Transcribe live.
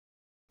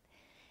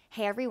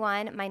Hey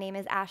everyone, my name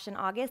is Ashton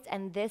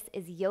and this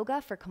is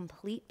Yoga for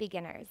Complete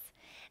Beginners.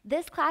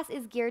 This class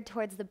is geared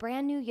towards the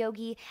brand new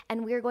yogi,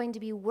 and we're going to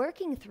be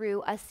working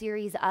through a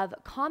series of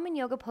common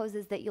yoga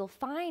poses that you'll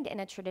find in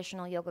a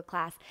traditional yoga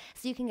class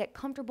so you can get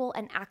comfortable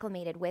and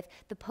acclimated with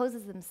the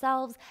poses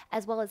themselves,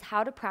 as well as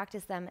how to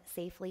practice them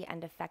safely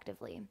and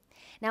effectively.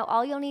 Now,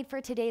 all you'll need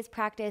for today's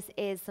practice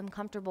is some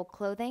comfortable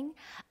clothing,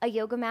 a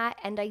yoga mat,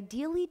 and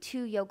ideally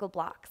 2 yoga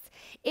blocks.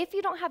 If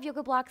you don't have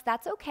yoga blocks,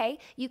 that's okay.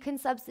 You can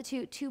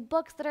substitute 2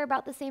 books that are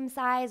about the same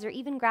size, or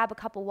even grab a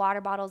couple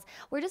water bottles.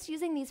 We're just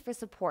using these for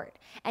support.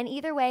 And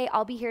either way,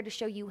 I'll be here to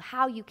show you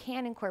how you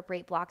can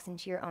incorporate blocks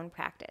into your own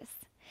practice.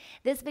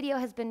 This video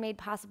has been made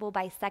possible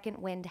by Second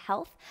Wind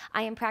Health.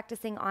 I am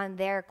practicing on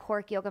their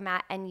Cork yoga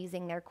mat and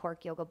using their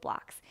Cork yoga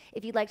blocks.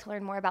 If you'd like to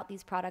learn more about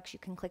these products, you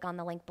can click on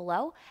the link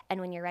below. And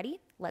when you're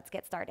ready, let's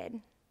get started.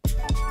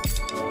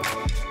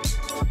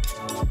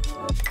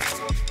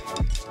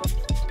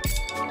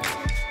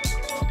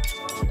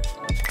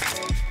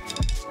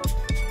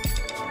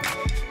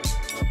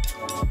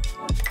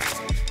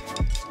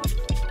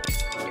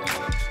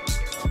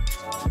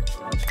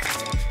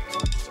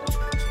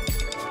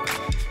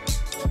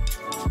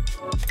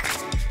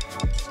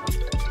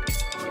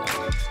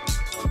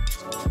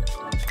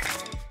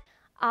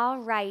 All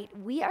right,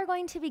 we are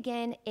going to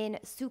begin in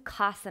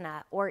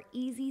Sukhasana, or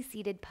easy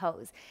seated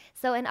pose.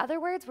 So in other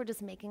words, we're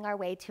just making our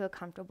way to a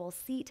comfortable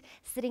seat,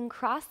 sitting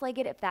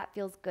cross-legged if that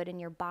feels good in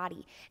your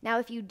body. Now,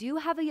 if you do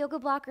have a yoga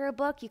block or a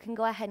book, you can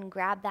go ahead and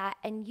grab that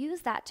and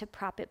use that to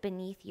prop it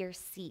beneath your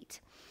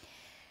seat.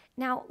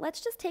 Now,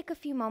 let's just take a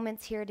few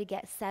moments here to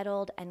get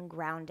settled and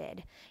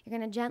grounded. You're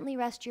going to gently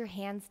rest your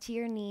hands to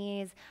your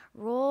knees,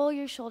 roll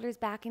your shoulders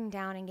back and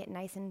down, and get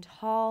nice and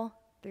tall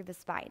through the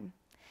spine.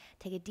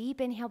 Take a deep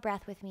inhale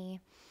breath with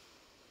me.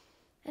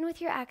 And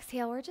with your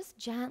exhale, we're just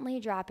gently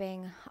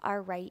dropping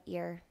our right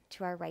ear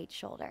to our right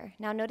shoulder.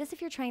 Now notice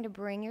if you're trying to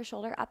bring your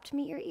shoulder up to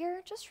meet your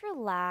ear, just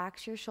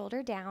relax your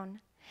shoulder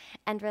down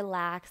and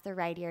relax the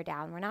right ear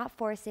down. We're not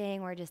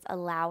forcing, we're just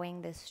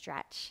allowing this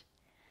stretch.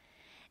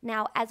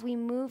 Now, as we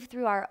move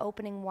through our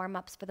opening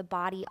warm-ups for the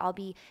body, I'll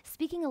be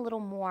speaking a little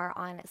more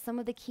on some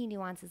of the key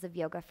nuances of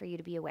yoga for you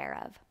to be aware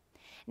of.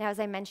 Now,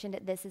 as I mentioned,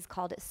 this is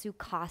called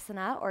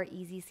Sukhasana, or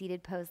easy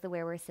seated pose, the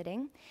way we're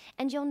sitting.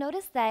 And you'll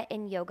notice that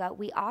in yoga,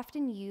 we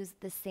often use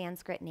the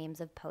Sanskrit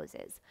names of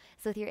poses.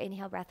 So with your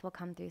inhale, breath will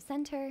come through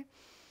center.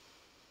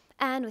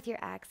 And with your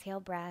exhale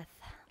breath,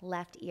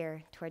 left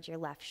ear towards your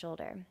left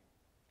shoulder.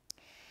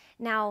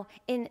 Now,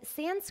 in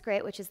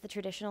Sanskrit, which is the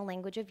traditional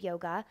language of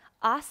yoga,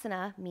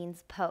 asana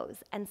means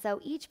pose. And so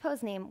each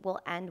pose name will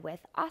end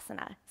with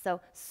asana. So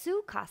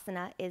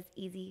Sukhasana is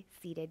easy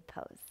seated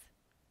pose.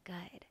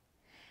 Good.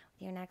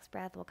 Your next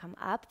breath will come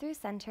up through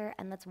center,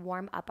 and let's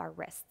warm up our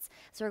wrists.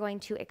 So we're going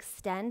to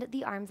extend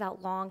the arms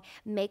out long,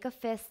 make a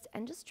fist,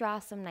 and just draw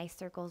some nice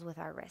circles with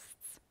our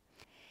wrists.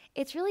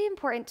 It's really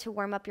important to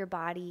warm up your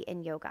body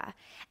in yoga,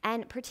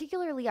 and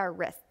particularly our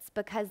wrists,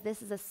 because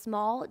this is a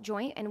small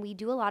joint and we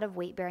do a lot of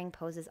weight-bearing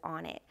poses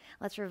on it.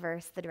 Let's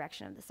reverse the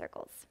direction of the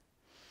circles.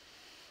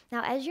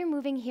 Now, as you're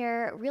moving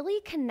here,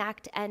 really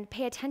connect and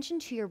pay attention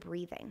to your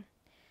breathing.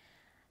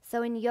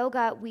 So in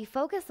yoga, we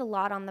focus a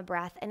lot on the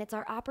breath, and it's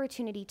our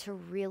opportunity to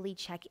really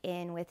check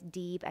in with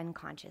deep and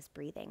conscious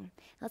breathing.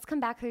 Let's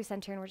come back through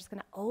center, and we're just going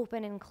to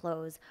open and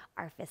close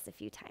our fists a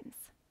few times.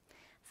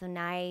 So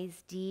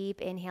nice,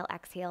 deep inhale,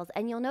 exhales.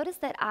 And you'll notice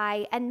that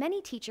I and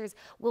many teachers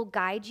will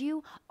guide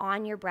you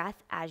on your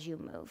breath as you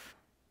move.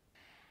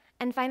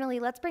 And finally,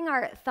 let's bring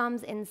our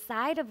thumbs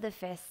inside of the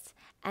fists,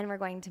 and we're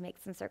going to make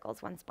some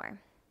circles once more.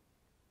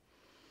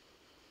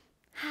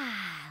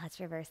 Let's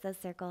reverse those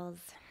circles.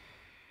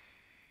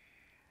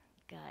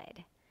 Good.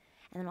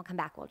 And then we'll come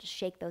back. We'll just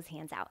shake those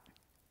hands out.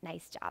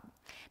 Nice job.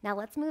 Now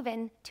let's move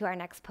in to our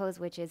next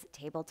pose, which is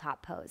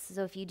tabletop pose.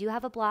 So if you do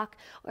have a block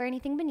or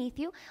anything beneath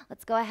you,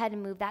 let's go ahead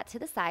and move that to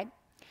the side.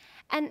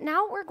 And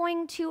now we're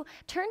going to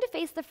turn to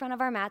face the front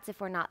of our mats if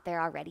we're not there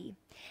already.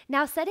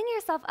 Now, setting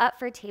yourself up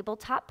for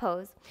tabletop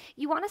pose,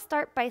 you want to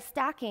start by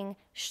stacking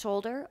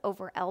shoulder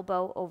over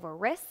elbow over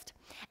wrist,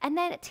 and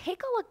then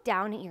take a look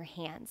down at your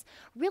hands.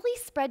 Really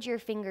spread your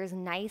fingers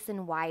nice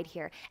and wide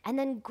here, and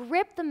then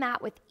grip the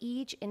mat with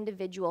each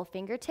individual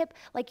fingertip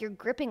like you're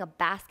gripping a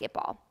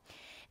basketball.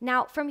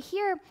 Now, from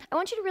here, I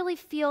want you to really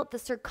feel the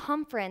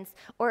circumference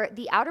or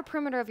the outer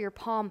perimeter of your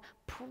palm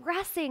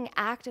pressing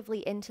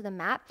actively into the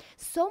mat,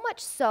 so much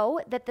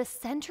so that the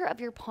center of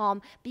your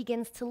palm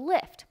begins to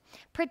lift,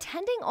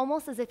 pretending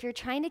almost as if you're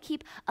trying to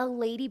keep a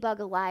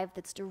ladybug alive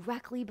that's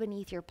directly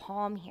beneath your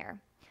palm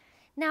here.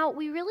 Now,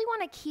 we really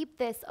want to keep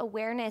this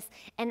awareness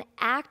and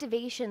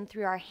activation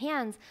through our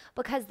hands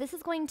because this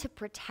is going to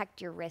protect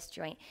your wrist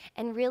joint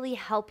and really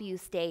help you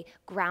stay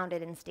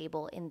grounded and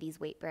stable in these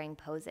weight-bearing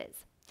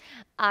poses.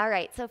 All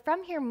right, so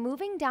from here,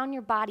 moving down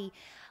your body,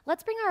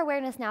 let's bring our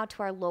awareness now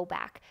to our low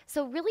back.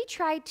 So really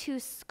try to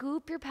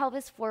scoop your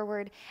pelvis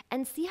forward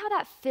and see how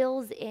that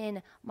fills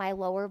in my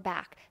lower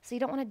back. So you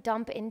don't want to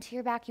dump into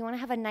your back. You want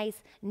to have a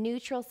nice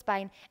neutral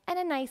spine and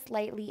a nice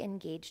lightly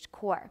engaged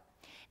core.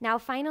 Now,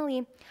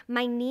 finally,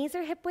 my knees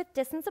are hip width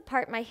distance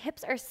apart. My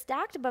hips are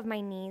stacked above my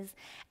knees,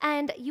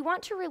 and you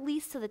want to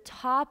release to the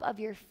top of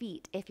your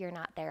feet if you're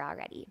not there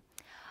already.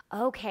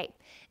 Okay,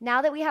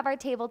 now that we have our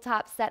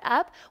tabletop set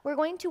up, we're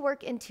going to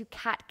work into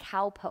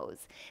cat-cow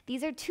pose.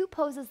 These are two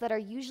poses that are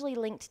usually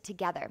linked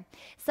together.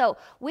 So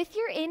with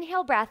your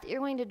inhale breath, you're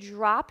going to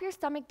drop your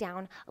stomach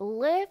down,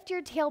 lift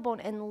your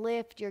tailbone, and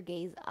lift your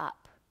gaze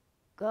up.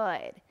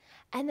 Good.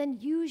 And then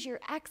use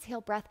your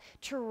exhale breath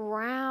to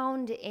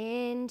round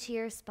into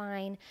your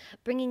spine,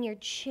 bringing your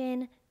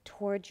chin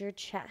towards your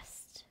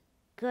chest.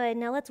 Good.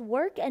 Now let's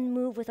work and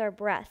move with our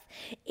breath.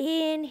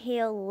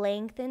 Inhale,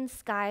 lengthen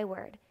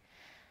skyward.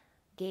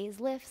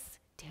 Gaze lifts,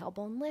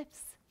 tailbone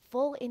lifts,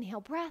 full inhale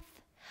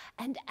breath,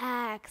 and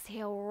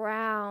exhale,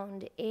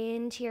 round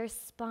into your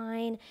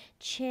spine,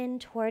 chin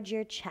towards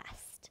your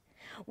chest.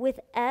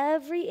 With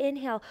every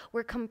inhale,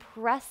 we're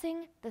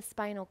compressing the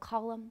spinal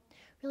column,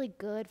 really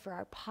good for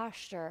our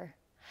posture.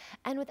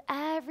 And with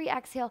every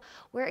exhale,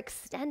 we're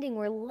extending,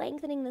 we're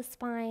lengthening the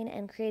spine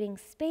and creating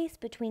space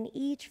between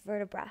each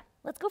vertebra.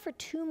 Let's go for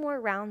 2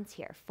 more rounds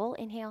here. Full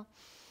inhale,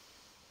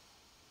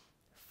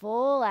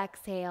 full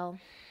exhale.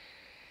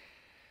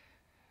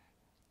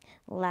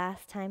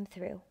 Last time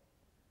through.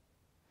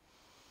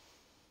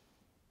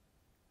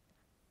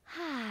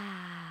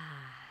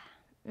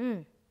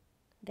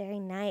 Very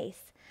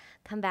nice.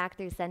 Come back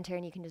through center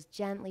and you can just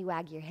gently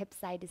wag your hips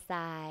side to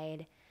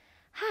side.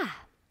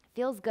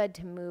 Feels good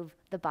to move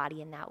the body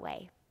in that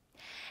way.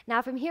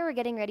 Now from here, we're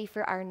getting ready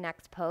for our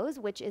next pose,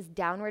 which is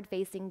downward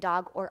facing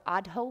dog or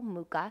Adho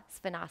Mukha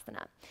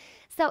Svanasana.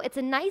 So it's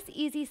a nice,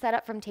 easy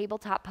setup from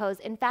tabletop pose.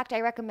 In fact,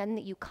 I recommend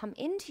that you come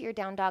into your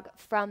down dog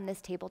from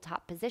this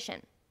tabletop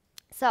position.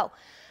 So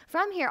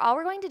from here, all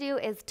we're going to do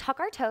is tuck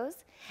our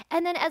toes,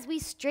 and then as we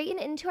straighten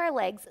into our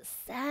legs,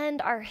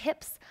 send our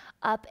hips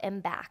up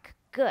and back.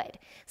 Good.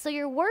 So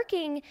you're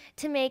working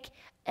to make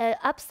an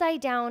upside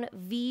down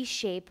V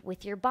shape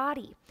with your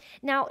body.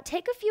 Now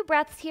take a few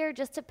breaths here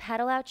just to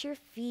pedal out your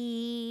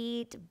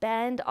feet,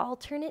 bend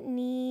alternate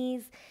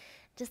knees.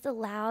 Just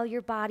allow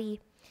your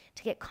body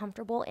to get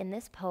comfortable in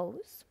this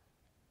pose.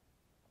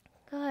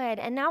 Good.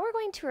 And now we're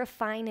going to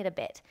refine it a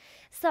bit.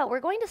 So we're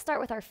going to start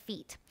with our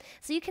feet.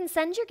 So you can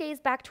send your gaze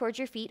back towards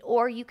your feet,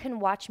 or you can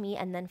watch me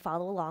and then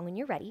follow along when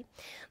you're ready.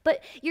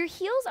 But your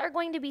heels are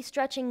going to be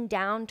stretching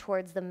down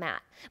towards the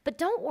mat. But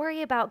don't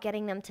worry about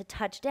getting them to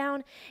touch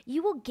down.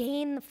 You will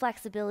gain the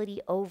flexibility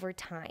over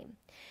time.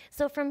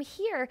 So from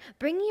here,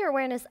 bringing your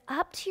awareness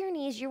up to your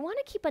knees, you want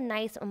to keep a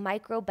nice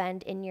micro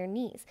bend in your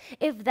knees.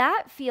 If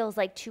that feels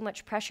like too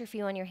much pressure for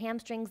you on your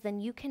hamstrings, then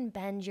you can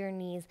bend your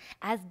knees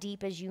as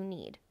deep as you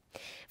need.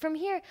 From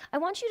here, I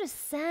want you to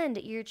send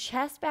your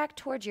chest back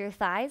towards your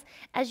thighs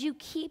as you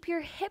keep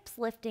your hips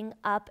lifting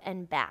up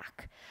and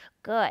back.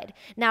 Good.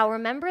 Now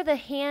remember the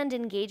hand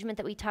engagement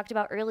that we talked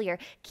about earlier.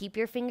 Keep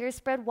your fingers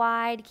spread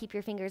wide, keep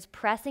your fingers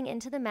pressing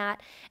into the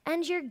mat,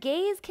 and your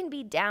gaze can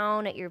be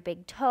down at your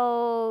big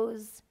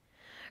toes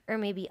or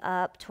maybe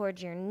up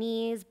towards your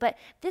knees, but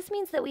this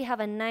means that we have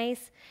a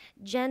nice,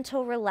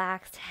 gentle,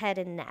 relaxed head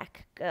and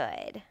neck.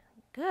 Good.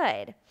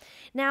 Good.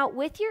 Now,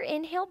 with your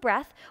inhale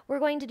breath, we're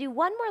going to do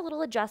one more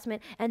little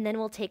adjustment and then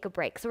we'll take a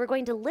break. So we're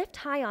going to lift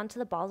high onto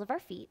the balls of our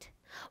feet.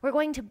 We're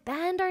going to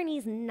bend our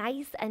knees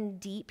nice and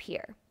deep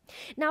here.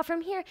 Now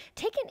from here,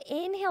 take an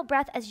inhale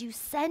breath as you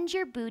send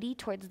your booty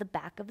towards the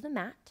back of the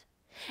mat.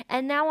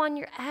 And now on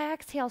your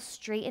exhale,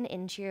 straighten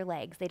into your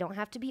legs. They don't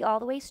have to be all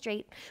the way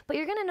straight, but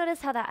you're going to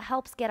notice how that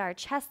helps get our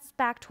chests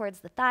back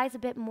towards the thighs a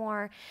bit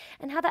more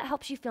and how that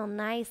helps you feel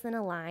nice and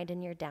aligned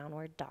in your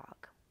downward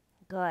dog.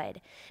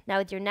 Good. Now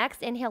with your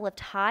next inhale,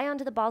 lift high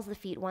onto the balls of the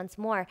feet once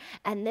more.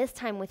 And this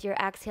time with your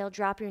exhale,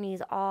 drop your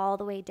knees all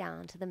the way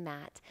down to the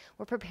mat.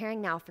 We're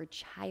preparing now for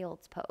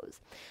child's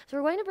pose. So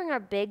we're going to bring our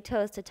big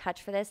toes to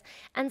touch for this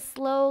and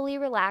slowly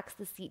relax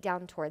the seat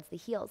down towards the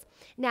heels.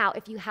 Now,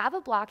 if you have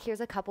a block, here's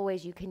a couple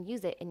ways you can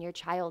use it in your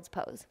child's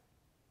pose.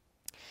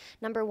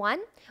 Number 1,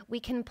 we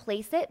can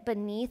place it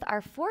beneath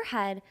our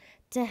forehead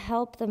to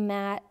help the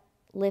mat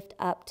lift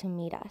up to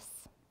meet us.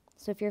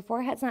 So if your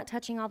forehead's not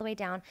touching all the way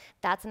down,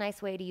 that's a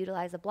nice way to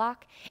utilize a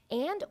block.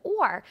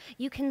 Or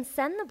you can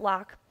send the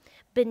block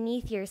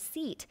beneath your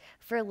seat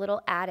for a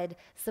little added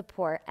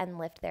support and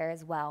lift there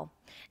as well.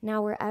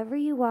 Now wherever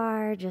you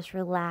are, just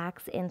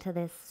relax into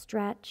this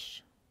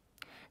stretch.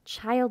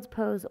 Child's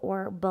pose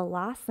or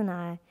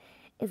balasana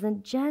is a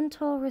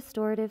gentle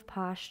restorative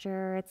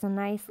posture. It's a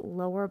nice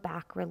lower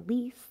back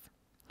release.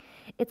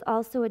 It's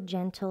also a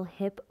gentle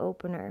hip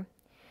opener.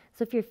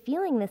 So if you're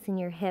feeling this in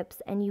your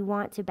hips and you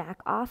want to back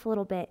off a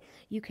little bit,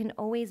 you can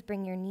always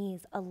bring your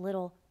knees a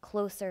little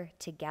closer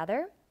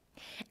together.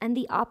 And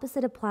the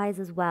opposite applies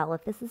as well.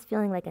 If this is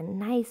feeling like a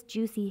nice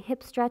juicy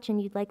hip stretch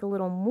and you'd like a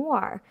little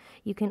more,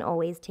 you can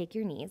always take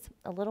your knees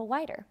a little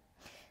wider.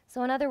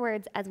 So in other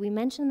words, as we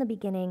mentioned in the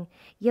beginning,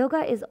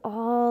 yoga is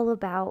all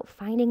about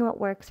finding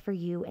what works for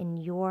you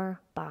and your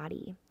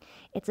body.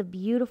 It's a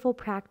beautiful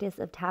practice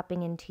of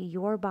tapping into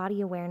your body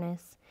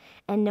awareness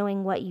and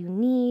knowing what you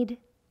need,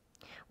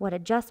 what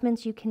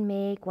adjustments you can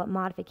make, what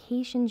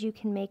modifications you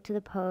can make to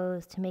the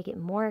pose to make it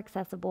more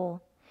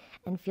accessible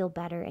and feel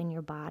better in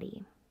your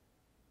body.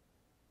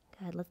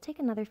 Good. Let's take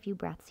another few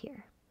breaths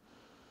here.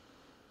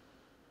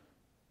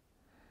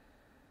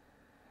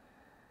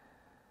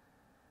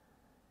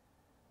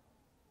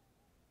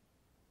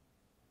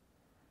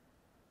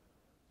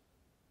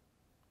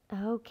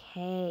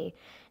 Okay,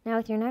 now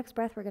with your next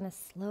breath, we're going to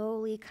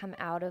slowly come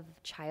out of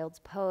child's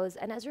pose.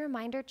 And as a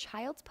reminder,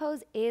 child's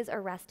pose is a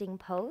resting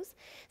pose.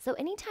 So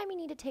anytime you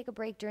need to take a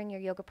break during your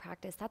yoga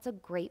practice, that's a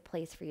great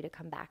place for you to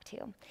come back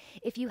to.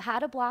 If you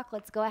had a block,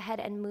 let's go ahead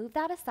and move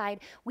that aside.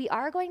 We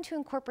are going to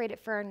incorporate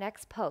it for our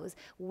next pose,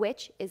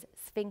 which is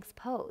Sphinx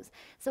pose.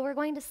 So we're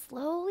going to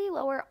slowly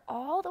lower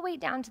all the way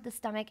down to the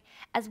stomach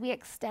as we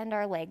extend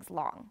our legs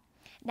long.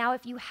 Now,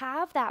 if you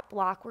have that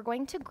block, we're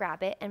going to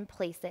grab it and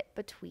place it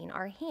between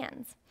our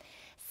hands.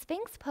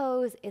 Sphinx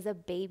pose is a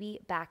baby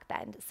back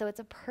bend, so it's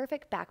a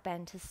perfect back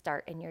bend to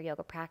start in your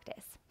yoga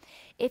practice.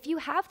 If you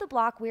have the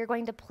block, we are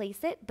going to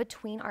place it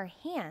between our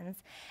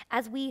hands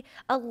as we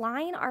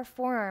align our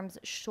forearms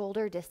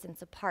shoulder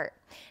distance apart.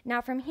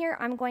 Now from here,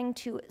 I'm going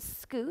to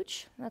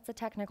scooch, that's a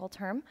technical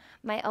term,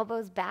 my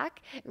elbows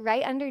back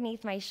right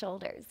underneath my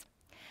shoulders.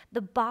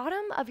 The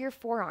bottom of your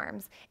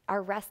forearms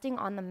are resting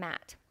on the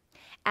mat,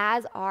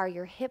 as are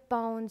your hip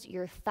bones,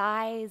 your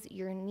thighs,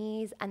 your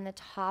knees, and the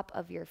top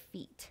of your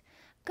feet.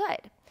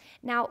 Good.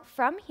 Now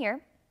from here,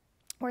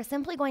 we're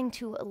simply going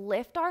to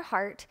lift our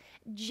heart,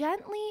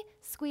 gently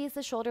squeeze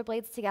the shoulder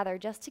blades together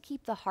just to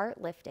keep the heart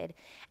lifted,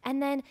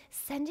 and then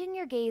sending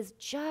your gaze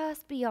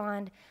just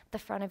beyond the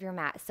front of your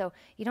mat. So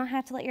you don't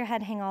have to let your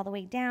head hang all the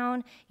way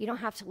down. You don't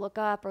have to look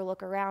up or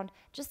look around.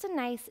 Just a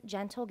nice,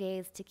 gentle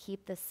gaze to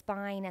keep the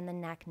spine and the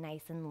neck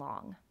nice and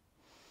long.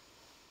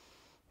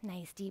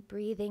 Nice deep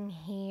breathing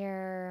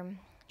here.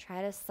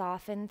 Try to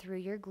soften through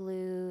your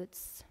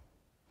glutes.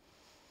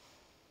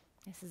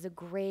 This is a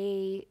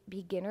great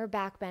beginner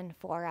back bend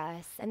for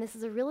us. And this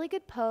is a really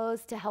good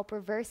pose to help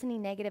reverse any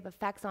negative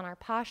effects on our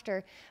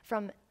posture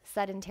from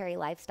sedentary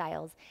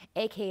lifestyles,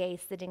 aka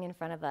sitting in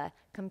front of a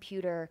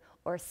computer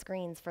or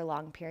screens for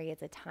long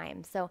periods of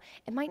time. So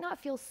it might not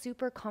feel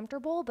super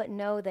comfortable, but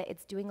know that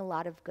it's doing a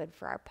lot of good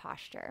for our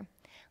posture.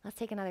 Let's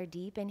take another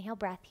deep inhale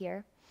breath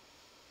here.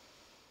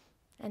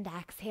 And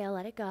exhale,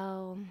 let it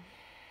go.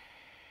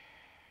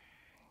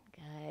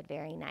 Good,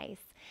 very nice.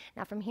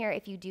 Now from here,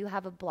 if you do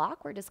have a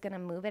block, we're just gonna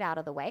move it out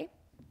of the way.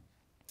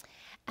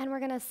 And we're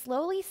gonna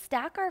slowly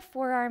stack our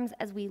forearms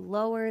as we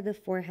lower the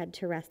forehead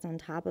to rest on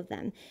top of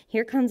them.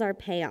 Here comes our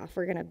payoff.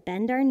 We're gonna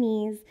bend our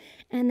knees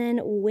and then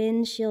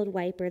windshield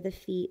wiper the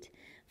feet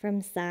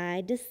from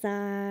side to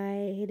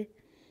side.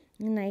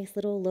 A nice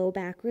little low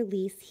back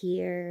release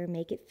here.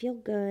 Make it feel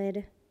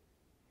good.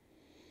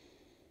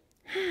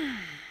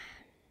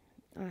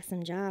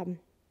 Awesome job.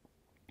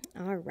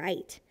 All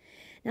right.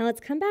 Now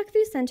let's come back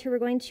through center. We're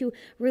going to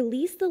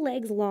release the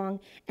legs long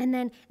and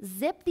then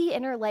zip the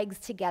inner legs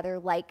together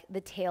like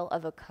the tail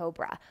of a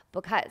cobra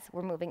because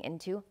we're moving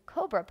into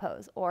cobra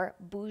pose or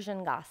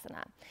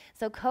Bhujangasana.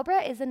 So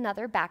cobra is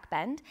another back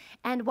bend.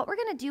 And what we're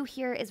going to do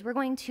here is we're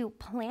going to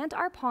plant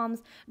our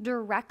palms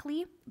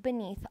directly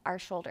beneath our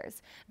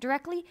shoulders,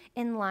 directly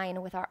in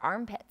line with our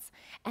armpits.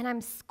 And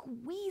I'm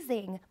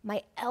squeezing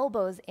my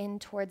elbows in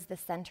towards the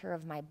center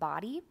of my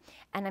body,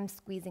 and I'm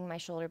squeezing my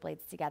shoulder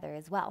blades together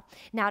as well.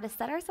 Now to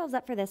set ourselves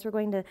up for this, we're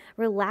going to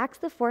relax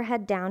the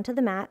forehead down to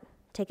the mat,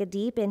 take a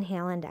deep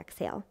inhale and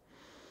exhale.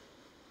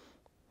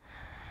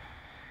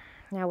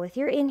 Now with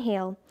your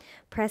inhale,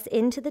 press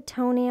into the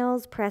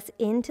toenails, press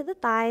into the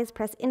thighs,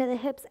 press into the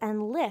hips,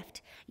 and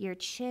lift your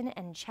chin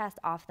and chest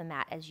off the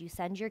mat as you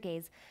send your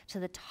gaze to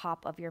the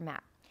top of your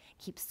mat.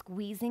 Keep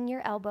squeezing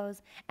your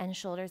elbows and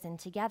shoulders in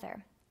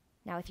together.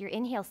 Now with your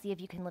inhale, see if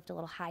you can lift a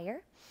little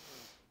higher.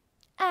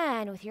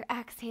 And with your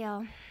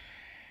exhale,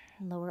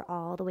 lower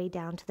all the way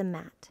down to the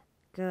mat.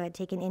 Good.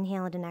 Take an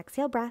inhale and an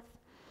exhale breath.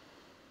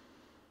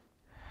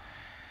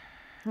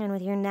 And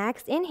with your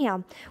next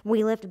inhale,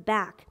 we lift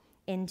back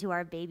into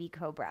our baby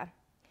cobra.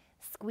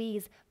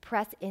 Squeeze,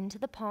 press into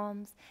the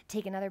palms.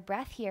 Take another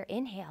breath here.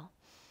 Inhale.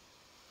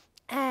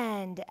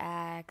 And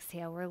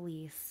exhale,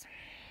 release.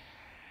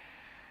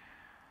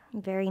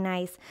 Very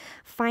nice.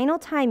 Final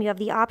time, you have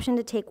the option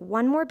to take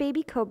one more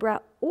baby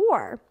cobra,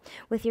 or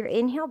with your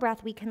inhale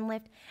breath, we can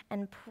lift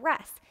and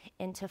press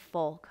into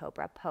full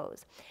cobra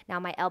pose. Now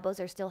my elbows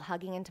are still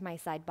hugging into my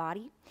side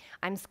body.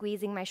 I'm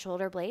squeezing my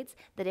shoulder blades.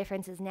 The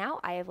difference is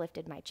now I have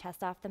lifted my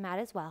chest off the mat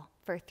as well.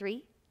 For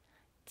 3,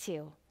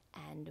 2,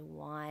 and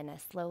 1.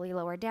 Slowly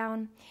lower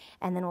down,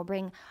 and then we'll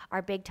bring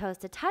our big toes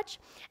to touch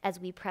as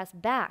we press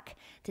back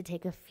to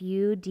take a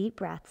few deep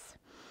breaths.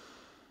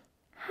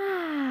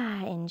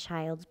 In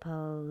child's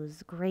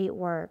pose. Great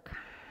work.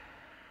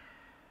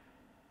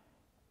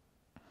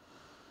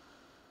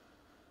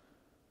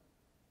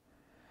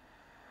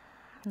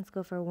 Let's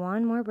go for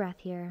one more breath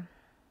here.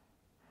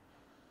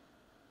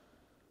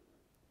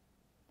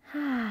 All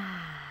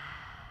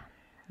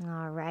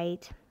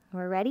right.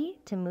 We're ready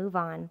to move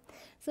on.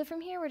 So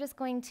from here, we're just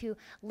going to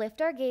lift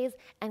our gaze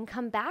and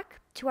come back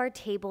to our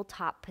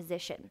tabletop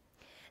position.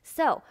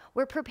 So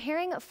we're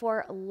preparing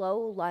for low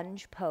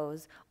lunge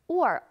pose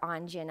or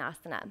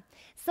Anjanasana.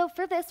 So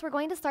for this, we're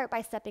going to start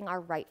by stepping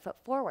our right foot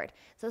forward.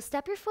 So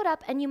step your foot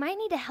up, and you might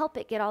need to help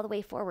it get all the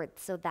way forward,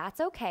 so that's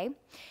okay.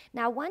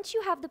 Now, once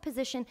you have the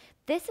position,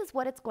 this is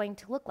what it's going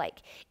to look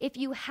like. If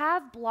you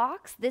have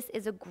blocks, this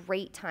is a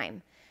great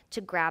time to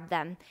grab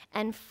them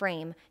and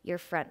frame your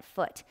front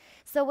foot.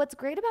 So what's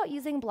great about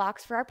using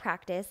blocks for our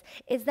practice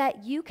is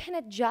that you can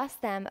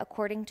adjust them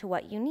according to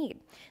what you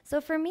need.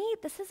 So for me,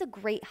 this is a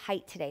great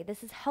height today.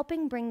 This is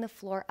helping bring the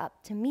floor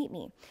up to meet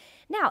me.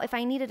 Now, if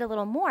I needed a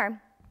little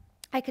more,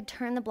 I could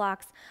turn the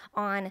blocks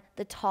on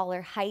the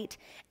taller height,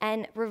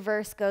 and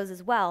reverse goes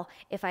as well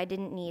if I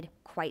didn't need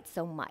quite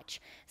so much.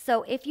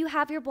 So if you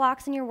have your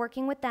blocks and you're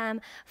working with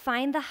them,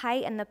 find the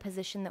height and the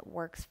position that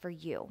works for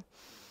you.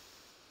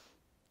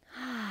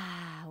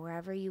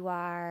 Wherever you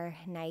are,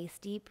 nice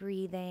deep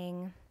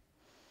breathing.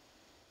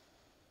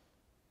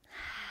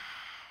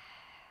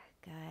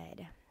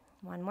 Good.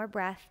 One more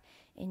breath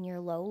in your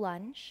low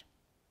lunge.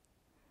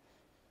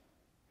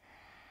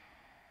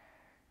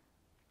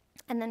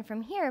 And then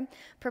from here,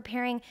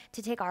 preparing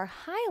to take our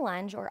high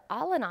lunge or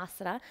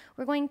Alanasana,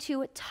 we're going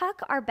to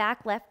tuck our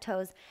back left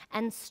toes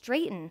and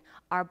straighten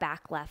our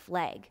back left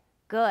leg.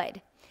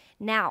 Good.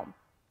 Now,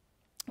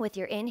 with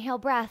your inhale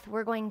breath,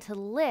 we're going to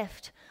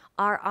lift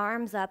our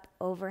arms up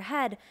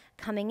overhead,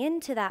 coming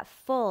into that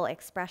full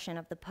expression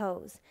of the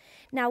pose.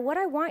 Now, what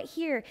I want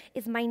here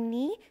is my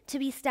knee to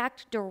be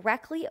stacked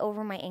directly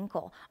over my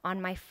ankle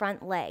on my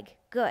front leg.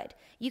 Good.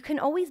 You can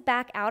always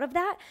back out of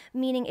that,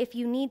 meaning if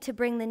you need to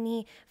bring the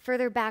knee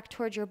further back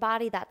towards your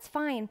body, that's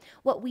fine.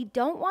 What we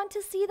don't want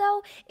to see,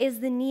 though, is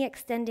the knee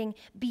extending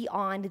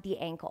beyond the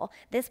ankle.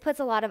 This puts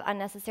a lot of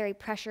unnecessary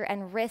pressure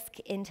and risk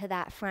into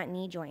that front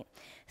knee joint.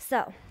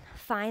 So,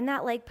 find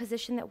that leg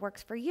position that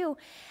works for you,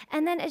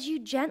 and then as you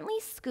gently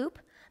scoop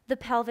the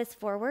pelvis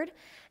forward,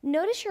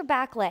 notice your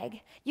back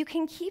leg. You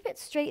can keep it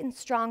straight and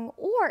strong,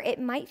 or it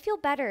might feel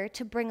better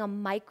to bring a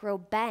micro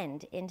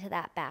bend into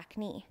that back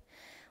knee.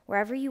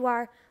 Wherever you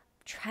are,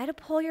 try to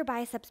pull your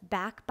biceps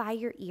back by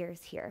your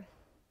ears here.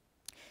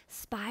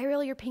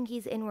 Spiral your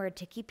pinkies inward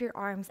to keep your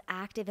arms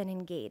active and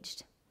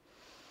engaged.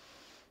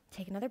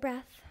 Take another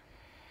breath.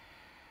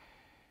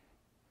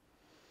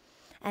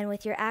 And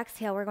with your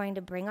exhale, we're going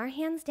to bring our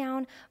hands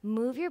down,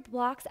 move your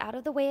blocks out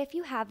of the way if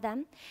you have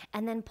them,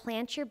 and then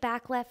plant your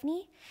back left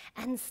knee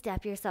and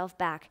step yourself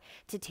back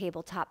to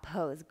tabletop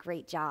pose.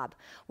 Great job.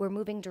 We're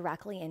moving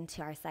directly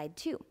into our side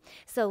two.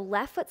 So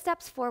left foot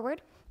steps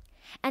forward.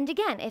 And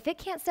again, if it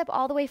can't step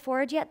all the way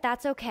forward yet,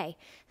 that's okay.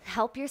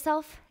 Help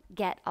yourself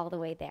get all the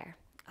way there.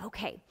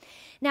 Okay,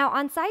 now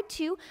on side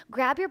two,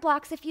 grab your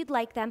blocks if you'd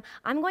like them.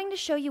 I'm going to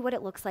show you what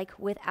it looks like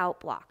without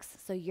blocks.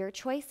 So your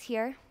choice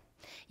here.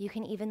 You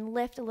can even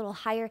lift a little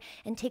higher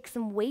and take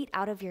some weight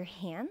out of your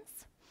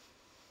hands.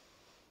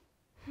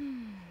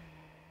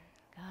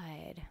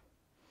 Good.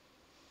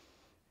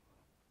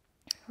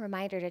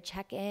 Reminder to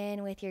check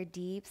in with your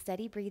deep,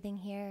 steady breathing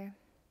here.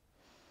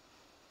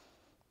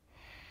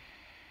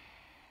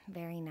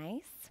 Very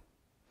nice.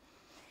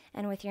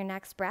 And with your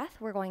next breath,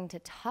 we're going to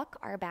tuck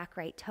our back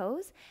right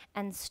toes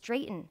and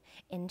straighten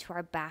into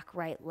our back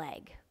right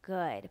leg.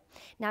 Good.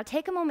 Now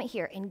take a moment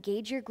here,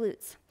 engage your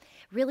glutes.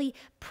 Really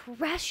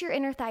press your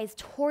inner thighs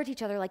towards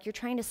each other like you're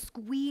trying to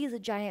squeeze a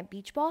giant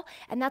beach ball,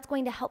 and that's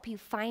going to help you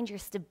find your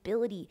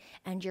stability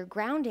and your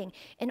grounding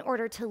in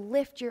order to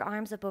lift your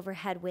arms up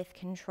overhead with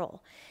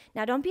control.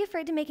 Now don't be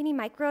afraid to make any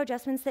micro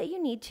adjustments that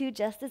you need to,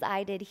 just as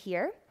I did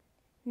here.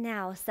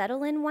 Now,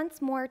 settle in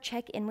once more,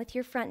 check in with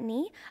your front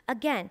knee.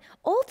 Again,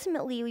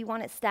 ultimately, we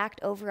want it stacked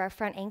over our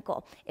front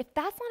ankle. If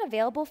that's not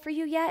available for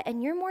you yet,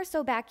 and you're more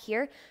so back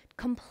here,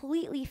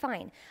 completely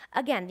fine.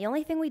 Again, the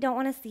only thing we don't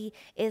want to see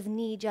is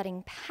knee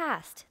jutting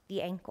past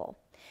the ankle.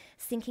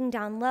 Sinking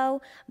down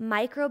low,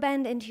 micro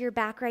bend into your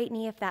back right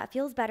knee if that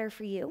feels better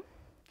for you.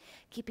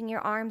 Keeping your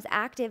arms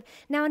active.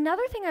 Now,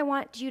 another thing I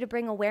want you to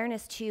bring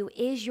awareness to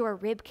is your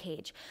rib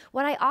cage.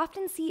 What I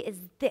often see is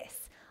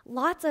this.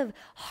 Lots of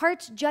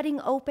hearts jutting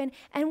open,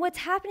 and what's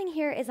happening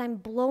here is I'm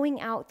blowing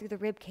out through the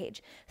rib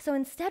cage. So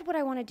instead, what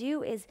I want to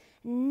do is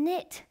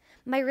knit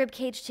my rib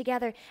cage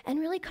together and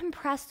really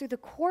compress through the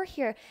core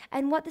here.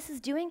 And what this is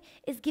doing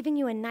is giving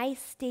you a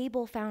nice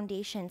stable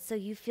foundation so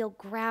you feel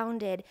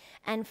grounded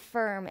and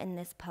firm in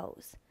this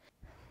pose.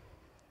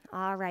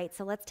 All right,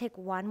 so let's take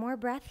one more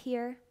breath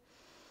here.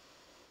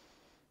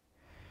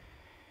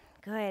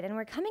 Good, and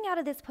we're coming out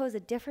of this pose a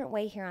different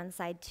way here on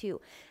side two.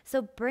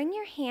 So bring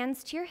your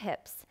hands to your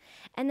hips,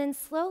 and then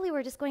slowly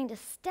we're just going to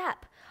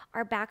step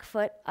our back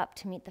foot up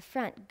to meet the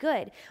front.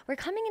 Good. We're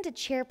coming into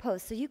chair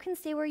pose, so you can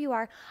stay where you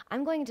are.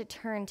 I'm going to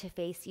turn to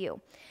face you.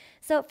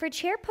 So for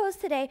chair pose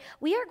today,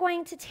 we are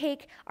going to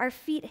take our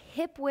feet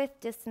hip-width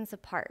distance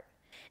apart.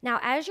 Now,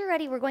 as you're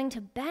ready, we're going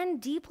to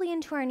bend deeply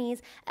into our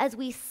knees as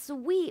we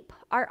sweep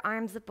our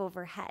arms up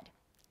overhead.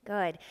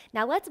 Good.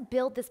 Now let's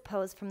build this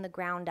pose from the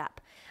ground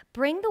up.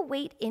 Bring the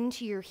weight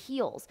into your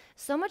heels,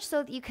 so much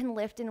so that you can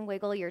lift and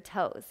wiggle your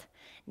toes.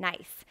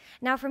 Nice.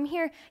 Now from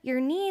here, your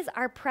knees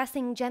are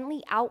pressing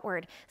gently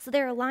outward, so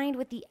they're aligned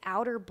with the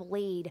outer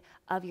blade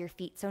of your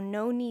feet, so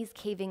no knees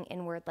caving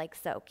inward like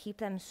so. Keep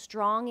them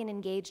strong and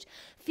engaged.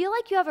 Feel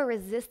like you have a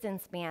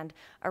resistance band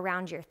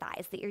around your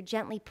thighs that you're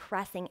gently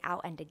pressing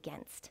out and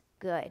against.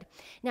 Good.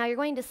 Now you're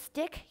going to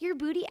stick your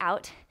booty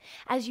out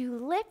as you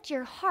lift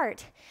your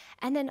heart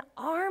and then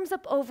arms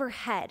up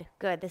overhead.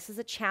 Good. This is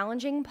a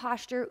challenging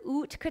posture,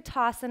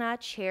 Utkatasana,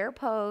 chair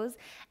pose,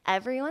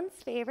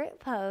 everyone's favorite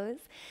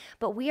pose,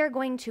 but we are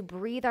going to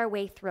breathe our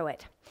way through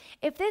it.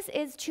 If this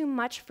is too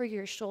much for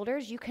your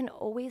shoulders, you can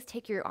always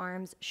take your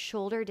arms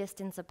shoulder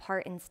distance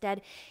apart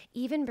instead.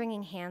 Even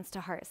bringing hands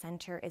to heart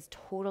center is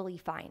totally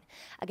fine.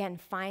 Again,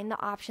 find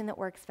the option that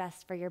works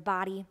best for your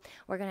body.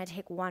 We're going to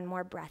take one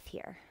more breath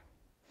here.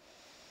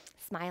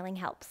 Smiling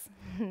helps.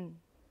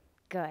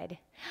 Good.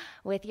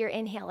 With your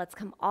inhale, let's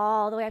come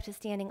all the way up to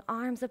standing,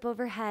 arms up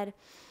overhead.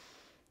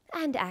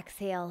 And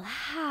exhale,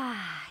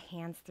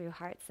 hands through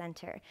heart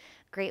center.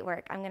 Great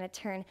work. I'm going to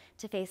turn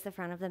to face the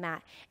front of the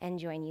mat and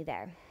join you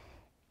there.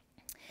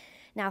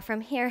 Now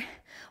from here,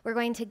 we're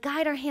going to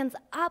guide our hands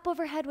up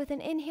overhead with an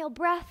inhale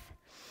breath.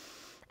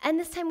 And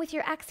this time with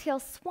your exhale,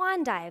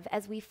 swan dive.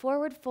 As we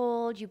forward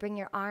fold, you bring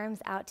your arms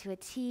out to a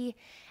T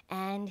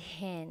and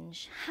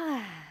hinge.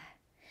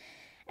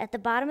 At the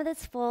bottom of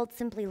this fold,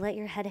 simply let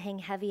your head hang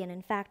heavy. And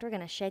in fact, we're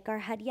going to shake our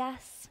head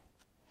yes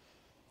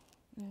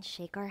and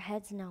shake our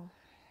heads no.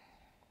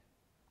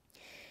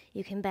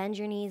 You can bend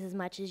your knees as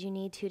much as you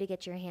need to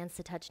get your hands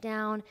to touch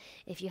down.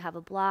 If you have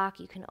a block,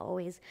 you can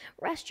always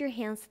rest your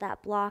hands to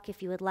that block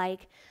if you would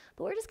like.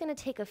 But we're just going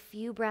to take a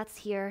few breaths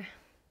here.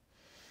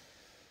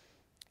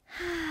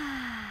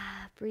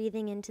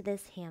 Breathing into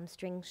this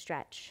hamstring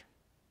stretch.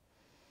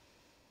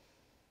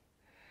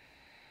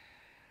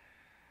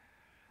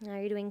 Now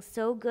you're doing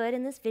so good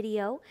in this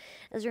video.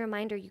 As a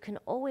reminder, you can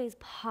always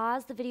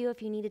pause the video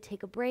if you need to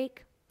take a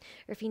break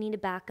or if you need to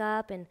back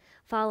up and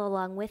follow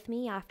along with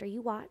me after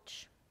you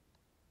watch.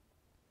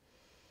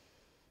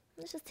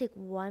 Let's just take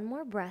one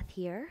more breath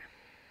here.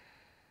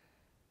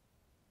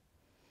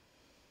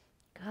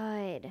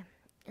 Good.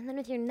 And then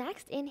with your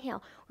next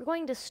inhale, we're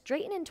going to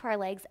straighten into our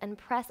legs and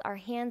press our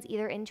hands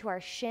either into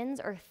our shins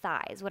or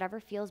thighs,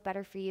 whatever feels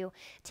better for you,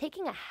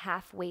 taking a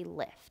halfway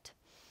lift.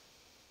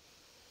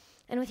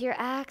 And with your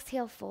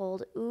exhale,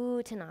 fold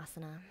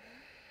Uttanasana.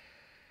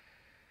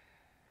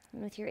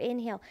 And with your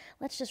inhale,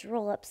 let's just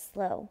roll up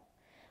slow.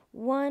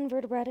 One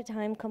vertebra at a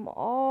time, come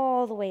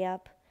all the way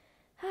up.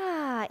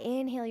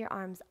 Inhale your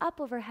arms up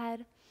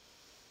overhead.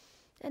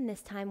 And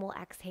this time we'll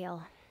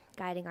exhale,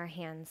 guiding our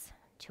hands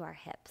to our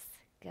hips.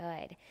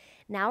 Good.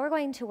 Now we're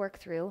going to work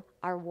through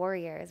our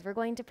warriors. We're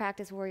going to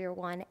practice warrior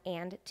 1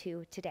 and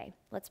 2 today.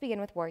 Let's begin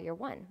with warrior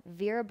 1,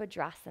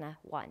 Virabhadrasana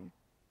 1.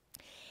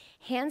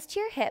 Hands to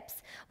your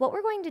hips. What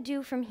we're going to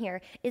do from here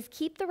is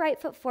keep the right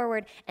foot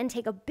forward and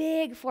take a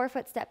big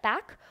 4-foot step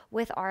back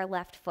with our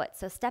left foot.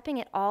 So stepping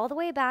it all the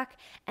way back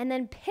and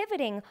then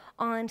pivoting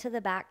onto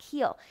the back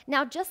heel.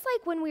 Now, just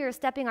like when we were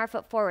stepping our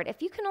foot forward,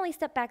 if you can only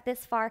step back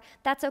this far,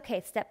 that's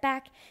okay. Step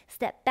back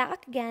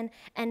again,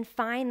 and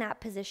find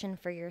that position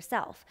for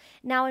yourself.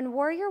 Now, in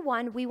warrior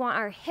 1, we want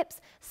our hips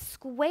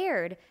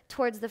squared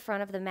towards the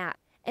front of the mat.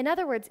 In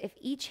other words, if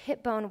each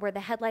hip bone were the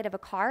headlight of a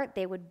car,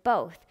 they would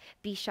both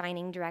be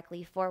shining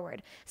directly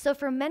forward. So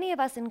for many of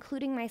us,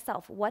 including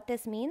myself, what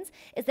this means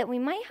is that we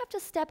might have to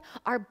step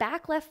our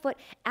back left foot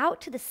out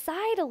to the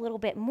side a little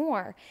bit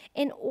more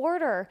in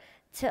order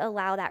to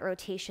allow that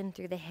rotation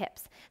through the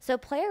hips. So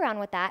play around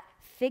with that,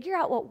 figure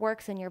out what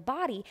works in your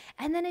body,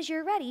 and then as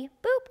you're ready,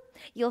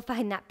 boop, you'll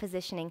find that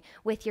positioning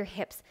with your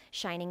hips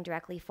shining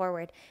directly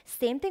forward.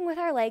 Same thing with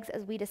our legs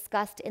as we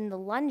discussed in the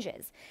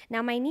lunges.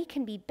 Now my knee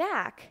can be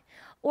back,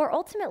 or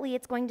ultimately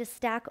it's going to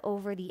stack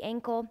over the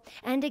ankle,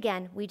 and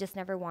again, we just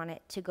never want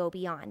it to go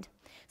beyond.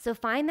 So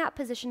find that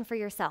position for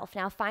yourself.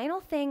 Now, final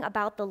thing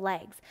about the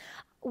legs.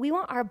 We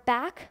want our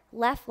back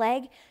left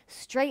leg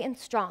straight and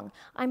strong.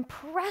 I'm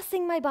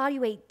pressing my body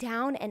weight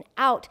down and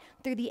out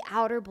through the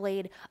outer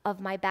blade of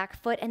my back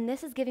foot, and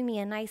this is giving me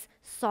a nice,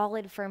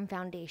 solid, firm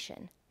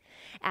foundation.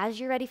 As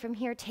you're ready from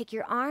here, take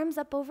your arms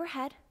up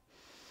overhead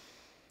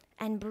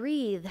and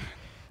breathe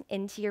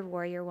into your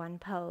warrior 1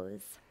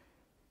 pose.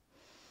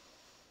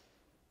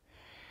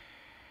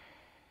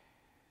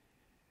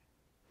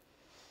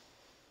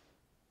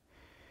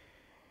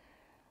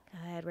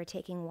 Good. We're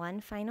taking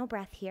one final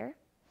breath here.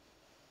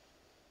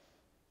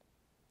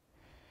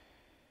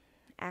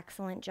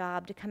 Excellent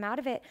job. To come out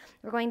of it,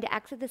 we're going to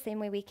exit the same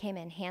way we came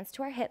in. Hands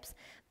to our hips,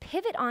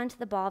 pivot onto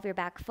the ball of your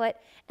back foot,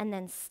 and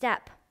then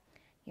step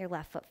your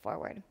left foot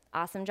forward.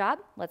 Awesome job.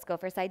 Let's go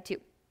for side 2.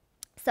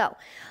 So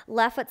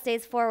left foot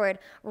stays forward,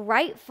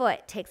 right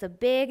foot takes a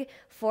big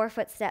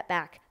 4-foot step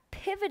back,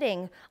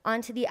 pivoting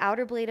onto the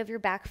outer blade of your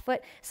back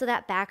foot so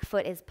that back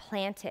foot is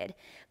planted.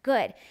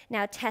 Good.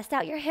 Now test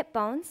out your hip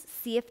bones.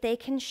 See if they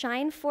can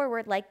shine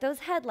forward like those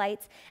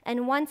headlights.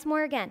 And once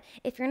more again,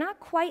 if you're not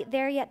quite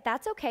there yet,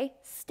 that's okay.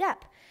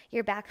 Step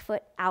your back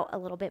foot out a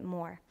little bit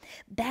more,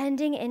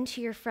 bending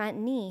into your front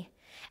knee.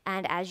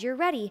 And as you're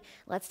ready,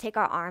 let's take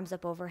our arms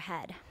up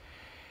overhead.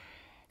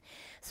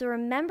 So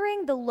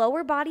remembering the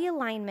lower body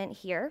alignment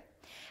here.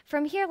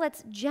 From here,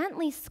 let's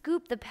gently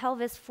scoop the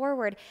pelvis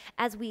forward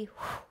as we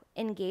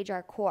engage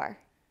our core.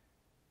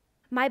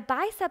 My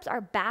biceps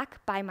are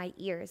back by my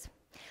ears.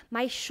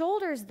 My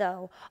shoulders,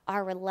 though,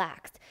 are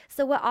relaxed.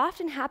 So what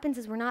often happens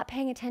is we're not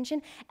paying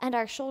attention and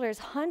our shoulders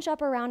hunch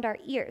up around our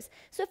ears.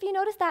 So if you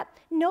notice that,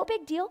 no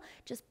big deal.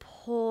 Just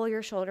pull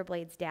your shoulder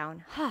blades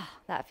down.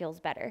 That feels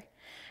better.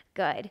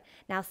 Good.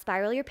 Now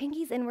spiral your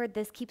pinkies inward.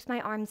 This keeps my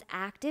arms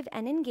active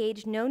and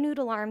engaged. No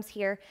noodle arms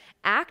here.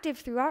 Active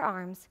through our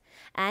arms.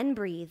 And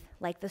breathe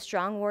like the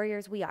strong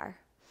warriors we are.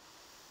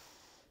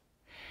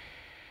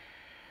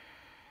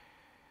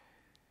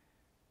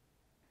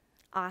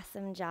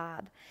 Awesome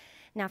job.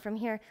 Now from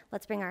here,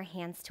 let's bring our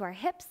hands to our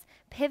hips,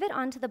 pivot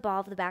onto the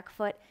ball of the back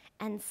foot,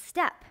 and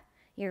step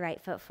your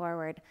right foot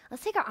forward.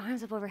 Let's take our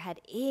arms up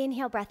overhead.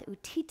 Inhale, breath,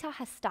 Utthita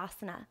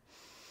Hastasana.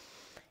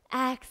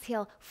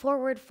 Exhale,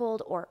 forward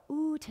fold or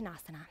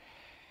Uttanasana.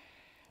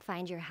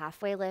 Find your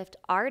halfway lift,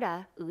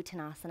 Ardha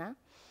Uttanasana.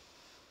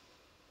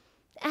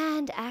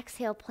 And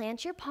exhale,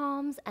 plant your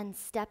palms and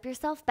step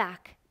yourself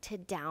back to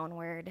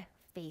downward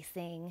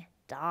facing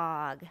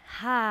dog.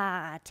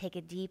 Take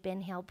a deep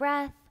inhale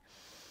breath.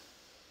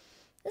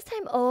 This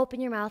time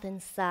open your mouth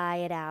and sigh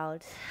it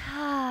out.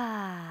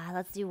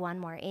 Let's do one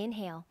more.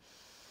 Inhale.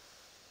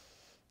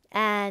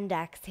 And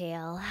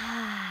exhale.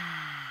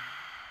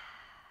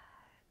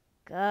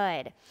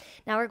 Good.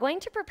 Now we're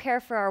going to prepare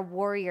for our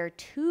Warrior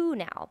 2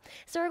 now.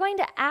 So we're going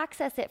to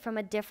access it from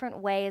a different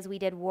way as we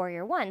did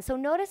Warrior 1. So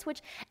notice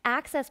which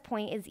access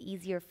point is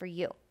easier for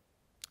you.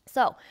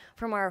 So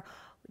from our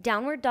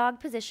downward dog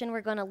position,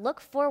 we're going to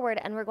look forward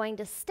and we're going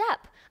to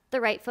step the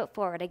right foot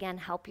forward. Again,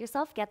 help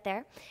yourself get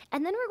there.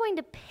 And then we're going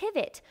to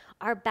pivot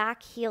our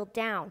back heel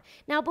down.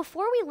 Now,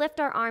 before we lift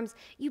our arms,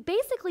 you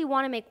basically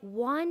want to make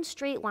one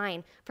straight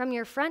line from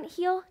your front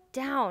heel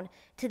down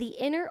to the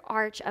inner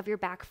arch of your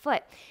back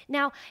foot.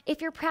 Now, if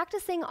you're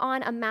practicing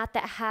on a mat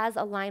that has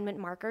alignment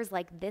markers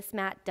like this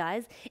mat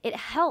does, it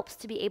helps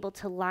to be able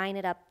to line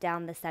it up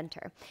down the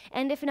center.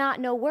 And if not,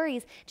 no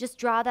worries, just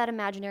draw that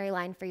imaginary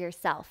line for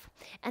yourself.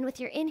 And with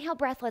your inhale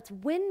breath, let's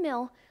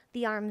windmill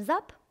the arms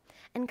up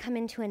and come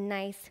into a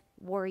nice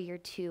Warrior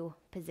 2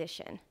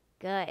 position.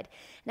 Good.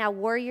 Now,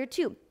 Warrior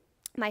 2,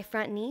 my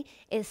front knee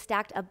is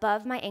stacked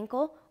above my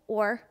ankle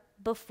or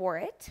before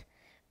it.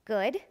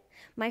 Good.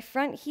 My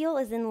front heel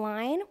is in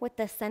line with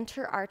the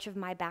center arch of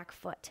my back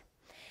foot.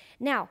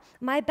 Now,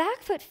 my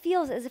back foot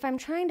feels as if I'm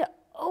trying to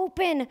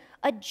open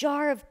a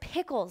jar of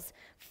pickles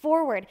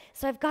forward.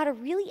 So I've got a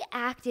really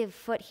active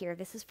foot here.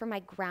 This is for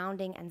my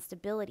grounding and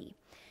stability.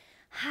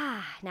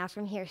 Now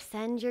from here,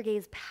 send your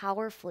gaze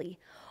powerfully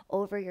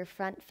over your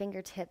front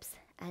fingertips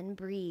and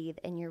breathe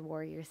in your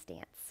warrior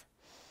stance.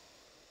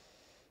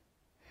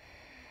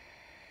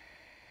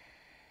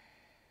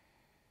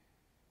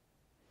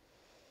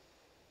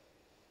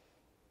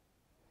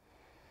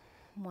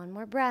 One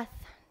more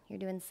breath. You're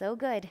doing so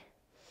good.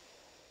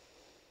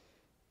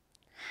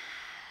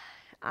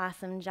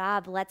 Awesome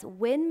job. Let's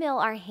windmill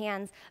our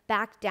hands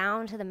back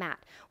down to the mat.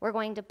 We're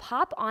going to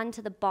pop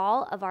onto the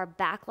ball of our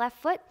back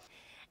left foot,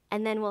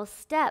 and then we'll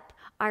step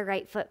our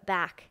right foot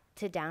back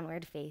to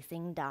downward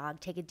facing dog.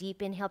 Take a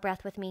deep inhale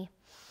breath with me.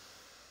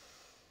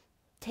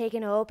 Take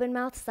an open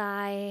mouth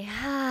sigh.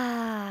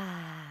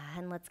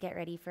 And let's get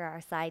ready for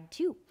our side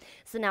 2.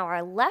 So now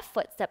our left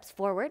foot steps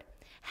forward.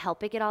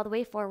 Help it get all the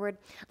way forward.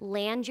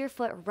 Land your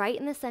foot right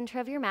in the center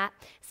of your mat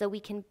so we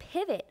can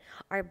pivot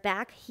our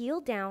back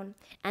heel down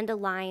and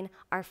align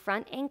our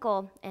front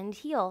ankle and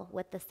heel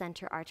with the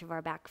center arch of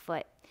our back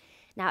foot.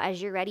 Now,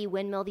 as you're ready,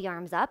 windmill the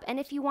arms up. And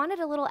if you wanted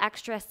a little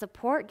extra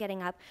support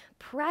getting up,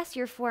 press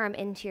your forearm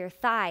into your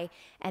thigh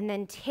and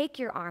then take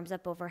your arms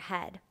up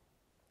overhead.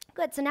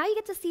 Good. So now you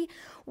get to see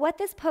what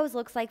this pose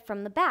looks like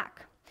from the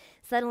back.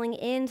 Settling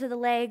into the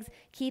legs,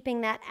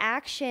 keeping that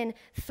action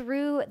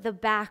through the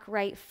back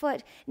right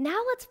foot. Now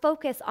let's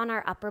focus on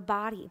our upper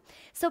body.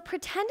 So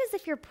pretend as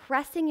if you're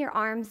pressing your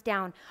arms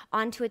down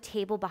onto a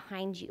table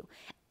behind you.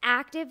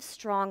 Active,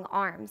 strong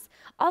arms.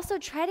 Also,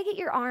 try to get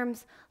your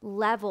arms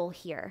level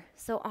here.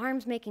 So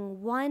arms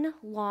making one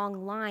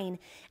long line.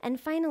 And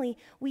finally,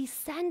 we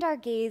send our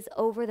gaze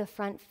over the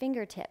front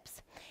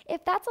fingertips.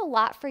 If that's a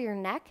lot for your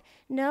neck,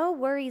 no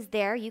worries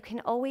there. You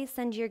can always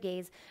send your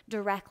gaze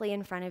directly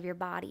in front of your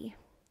body.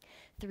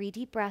 3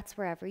 deep breaths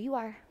wherever you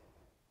are.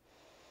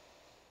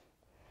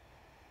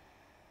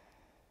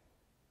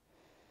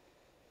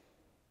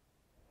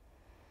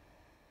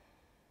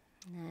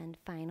 And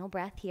final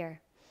breath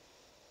here.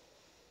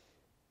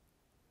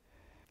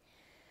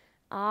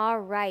 All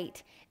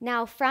right.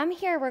 Now from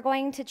here, we're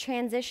going to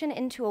transition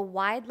into a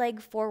wide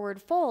leg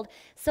forward fold.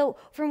 So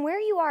from where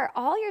you are,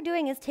 all you're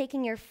doing is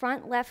taking your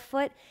front left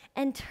foot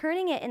and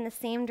turning it in the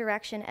same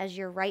direction as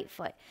your right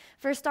foot.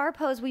 For star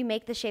pose, we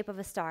make the shape of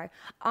a star.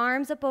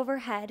 Arms up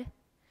overhead.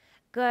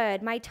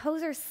 Good. My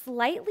toes are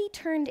slightly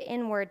turned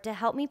inward to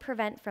help me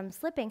prevent from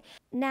slipping.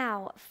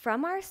 Now,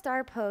 from our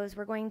star pose,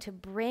 we're going to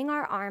bring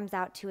our arms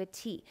out to a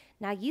T.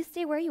 Now you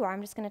stay where you are.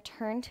 I'm just going to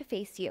turn to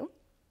face you.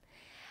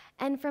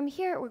 And from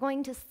here, we're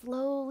going to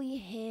slowly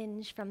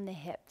hinge from the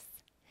hips,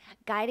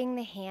 guiding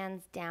the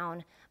hands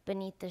down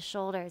beneath the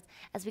shoulders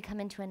as we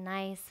come into a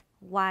nice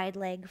wide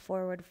leg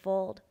forward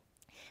fold.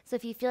 So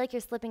if you feel like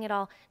you're slipping at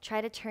all, try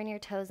to turn your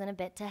toes in a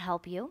bit to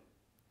help you.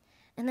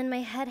 And then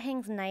my head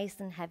hangs nice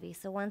and heavy.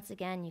 So once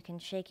again, you can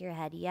shake your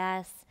head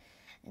yes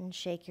and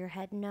shake your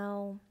head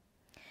no.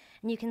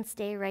 And you can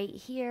stay right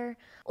here.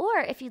 Or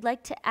if you'd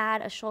like to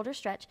add a shoulder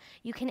stretch,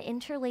 you can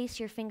interlace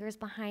your fingers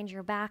behind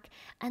your back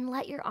and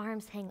let your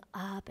arms hang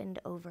up and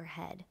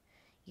overhead.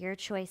 Your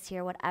choice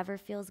here, whatever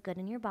feels good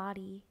in your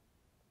body.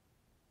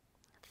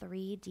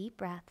 3 deep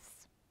breaths.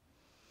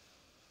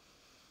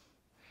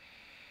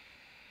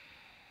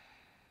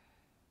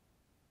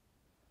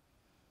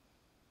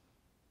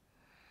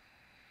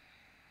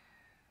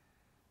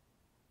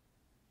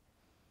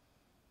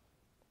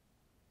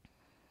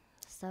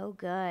 So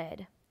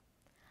good.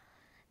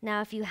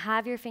 Now, if you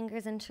have your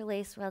fingers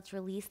interlaced, let's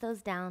release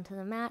those down to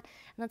the mat,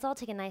 and let's all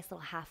take a nice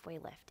little halfway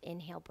lift.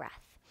 Inhale,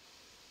 breath.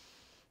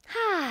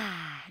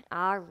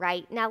 All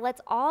right, now let's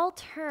all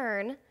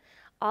turn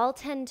all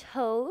 10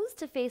 toes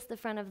to face the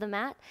front of the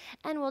mat,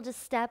 and we'll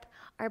just step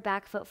our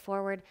back foot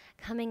forward,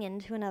 coming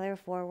into another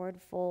forward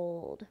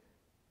fold.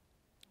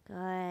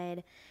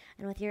 Good.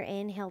 And with your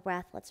inhale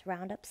breath, let's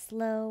round up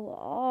slow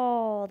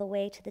all the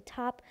way to the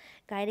top,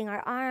 guiding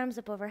our arms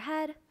up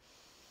overhead.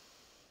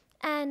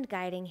 And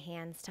guiding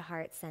hands to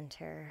heart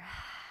center.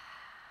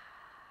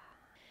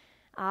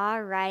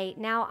 All right,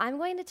 now I'm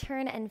going to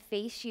turn and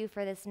face you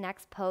for this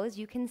next pose.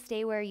 You can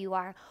stay where you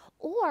are,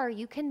 or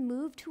you can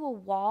move to a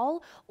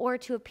wall or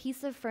to a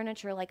piece of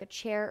furniture like a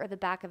chair or the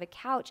back of a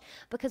couch,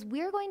 because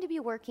we're going to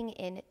be working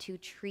into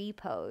tree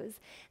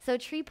pose. So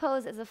tree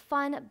pose is a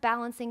fun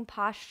balancing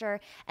posture,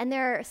 and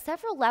there are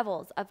several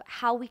levels of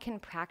how we can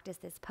practice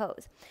this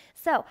pose.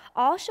 So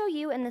I'll show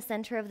you in the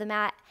center of the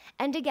mat,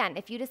 and again,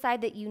 if you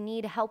decide that you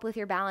need help with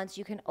your balance,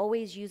 you can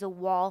always use a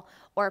wall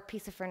or a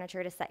piece of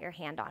furniture to set your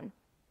hand on.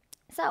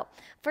 So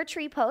for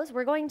tree pose,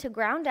 we're going to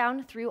ground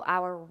down through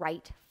our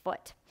right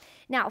foot.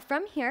 Now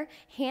from here,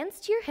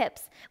 hands to your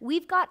hips.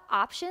 We've got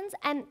options,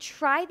 and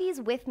try these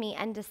with me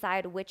and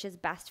decide which is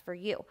best for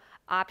you.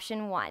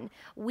 Option 1,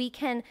 we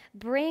can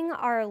bring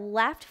our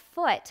left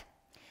foot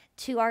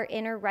to our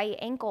inner right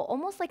ankle,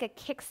 almost like a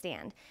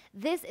kickstand.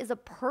 This is a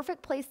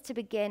perfect place to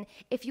begin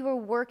if you are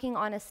working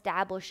on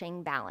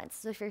establishing balance.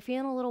 So if you're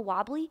feeling a little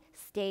wobbly,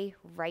 stay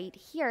right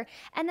here.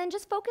 And then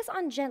just focus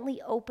on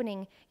gently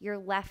opening your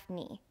left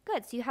knee.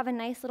 Good, so you have a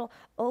nice little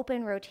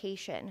open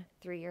rotation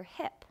through your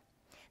hip.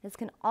 This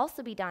can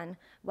also be done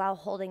while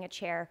holding a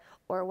chair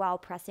or while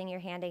pressing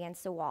your hand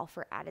against a wall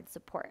for added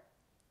support.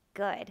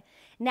 Good.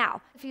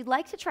 Now, if you'd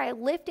like to try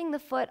lifting the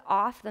foot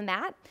off the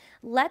mat,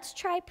 let's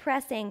try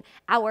pressing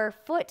our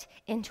foot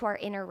into our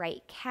inner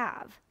right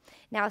calf.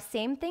 Now,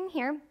 same thing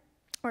here.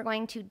 We're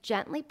going to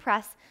gently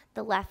press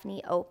the left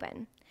knee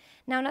open.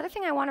 Now, another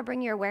thing I want to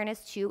bring your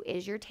awareness to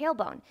is your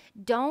tailbone.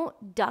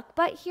 Don't duck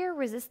butt here,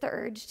 resist the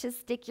urge to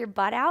stick your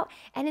butt out,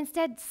 and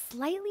instead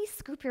slightly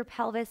scoop your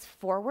pelvis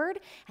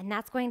forward, and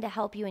that's going to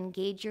help you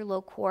engage your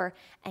low core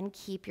and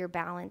keep your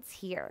balance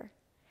here.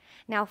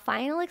 Now,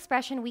 final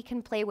expression we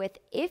can play with,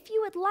 if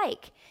you would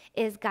like,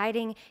 is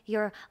guiding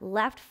your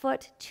left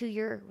foot to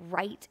your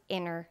right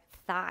inner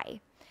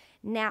thigh.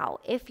 Now,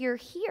 if you're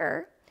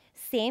here,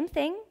 same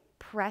thing,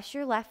 press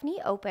your left knee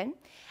open,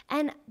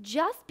 and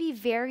just be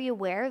very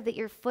aware that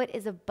your foot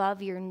is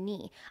above your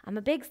knee. I'm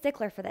a big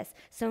stickler for this,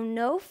 so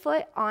no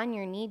foot on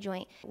your knee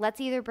joint. Let's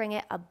either bring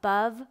it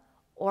above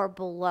or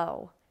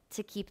below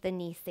to keep the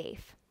knee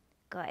safe.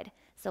 Good.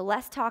 So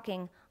less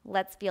talking,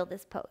 let's feel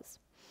this pose.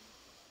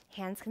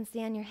 Hands can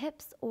stay on your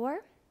hips, or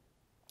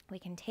we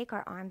can take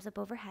our arms up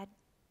overhead.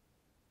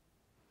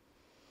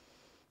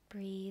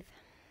 Breathe.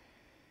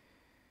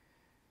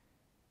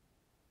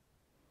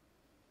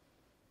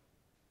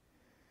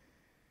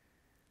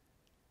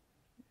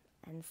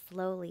 And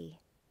slowly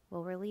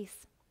we'll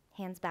release.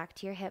 Hands back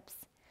to your hips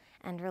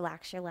and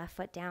relax your left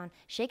foot down.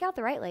 Shake out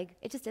the right leg.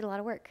 It just did a lot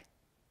of work.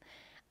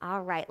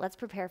 All right, let's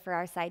prepare for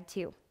our side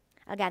 2.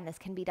 Again, this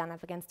can be done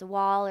up against a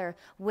wall or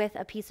with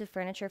a piece of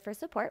furniture for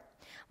support.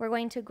 We're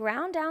going to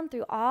ground down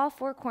through all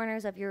 4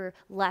 corners of your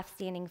left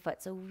standing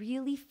foot. So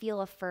really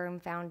feel a firm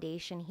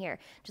foundation here.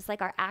 Just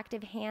like our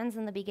active hands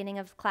in the beginning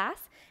of class,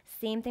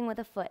 same thing with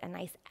a foot. A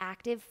nice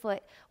active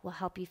foot will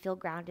help you feel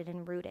grounded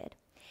and rooted.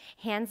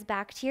 Hands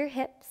back to your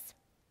hips.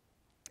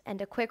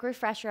 And a quick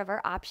refresher of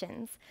our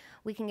options.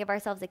 We can give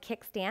ourselves a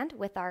kickstand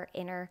with our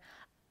inner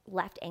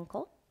left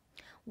ankle.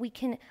 We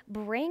can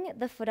bring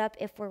the foot up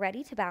if we're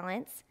ready to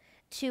balance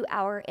to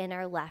our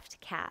inner left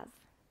calf.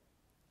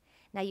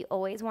 Now you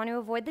always want to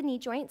avoid the knee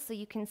joint, so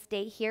you can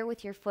stay here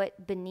with your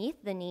foot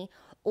beneath the knee,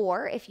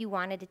 or if you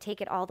wanted to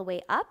take it all the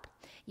way up,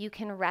 you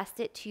can rest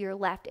it to your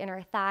left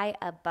inner thigh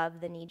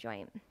above the knee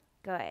joint.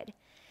 Good.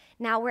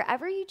 Now,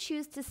 wherever you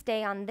choose to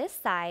stay on this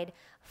side,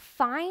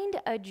 find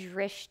a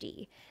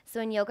drishti. So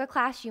in yoga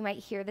class, you might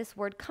hear this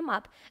word come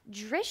up.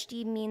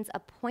 Drishti means a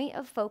point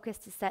of focus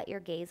to set your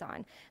gaze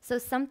on. So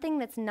something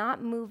that's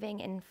not moving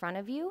in front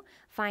of you.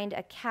 Find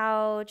a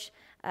couch,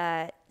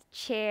 a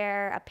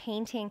chair, a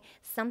painting,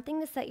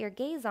 something to set your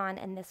gaze on,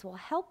 and this will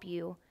help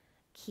you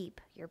keep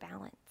your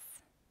balance.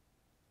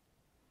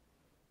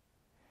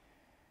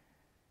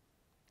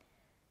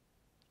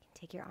 You can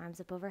take your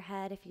arms up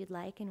overhead if you'd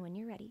like, and when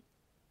you're ready.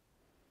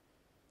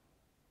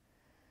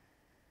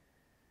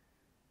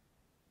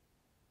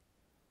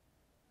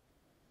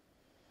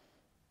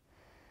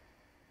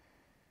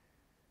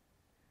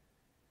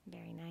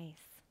 Very nice.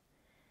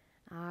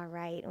 All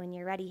right, when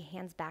you're ready,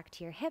 hands back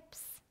to your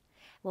hips.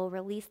 We'll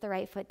release the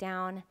right foot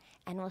down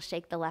and we'll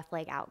shake the left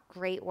leg out.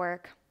 Great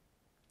work.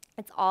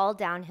 It's all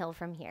downhill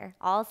from here,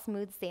 all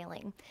smooth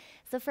sailing.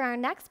 So for our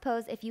next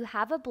pose, if you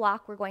have a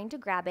block, we're going to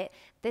grab it.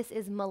 This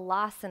is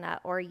malasana,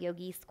 or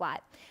yogi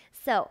squat.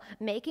 So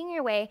making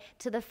your way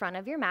to the front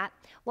of your mat,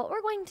 what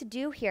we're going to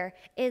do here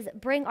is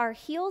bring our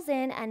heels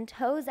in and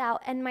toes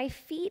out, and my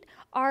feet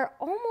are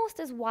almost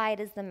as wide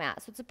as the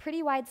mat. So it's a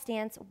pretty wide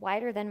stance,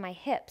 wider than my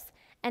hips.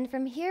 And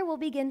from here, we'll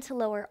begin to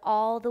lower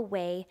all the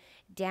way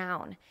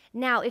down.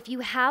 Now, if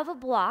you have a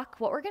block,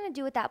 what we're going to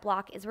do with that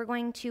block is we're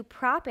going to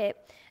prop it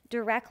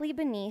directly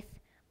beneath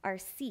our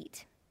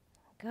seat.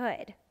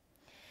 Good.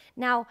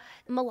 Now,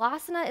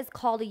 malasana is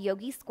called a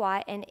yogi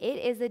squat, and it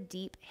is a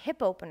deep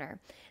hip opener.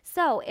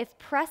 So if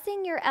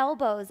pressing your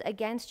elbows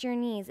against your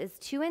knees is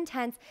too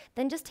intense,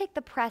 then just take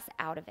the press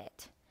out of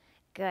it.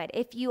 Good.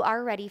 If you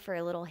are ready for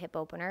a little hip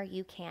opener,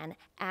 you can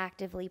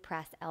actively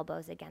press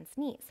elbows against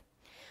knees.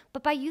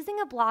 But by using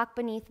a block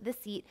beneath the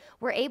seat,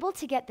 we're able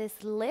to get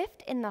this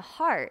lift in the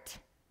heart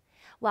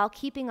while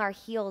keeping our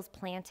heels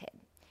planted.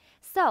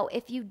 So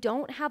if you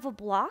don't have a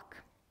block,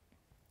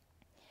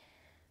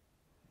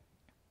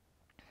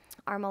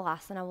 our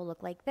malasana will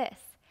look like this.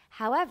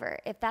 However,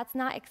 if that's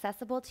not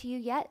accessible to you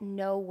yet,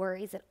 no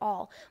worries at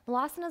all.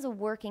 Malasana is a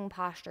working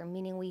posture,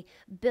 meaning we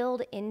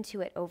build into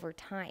it over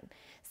time.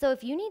 So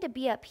if you need to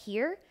be up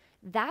here,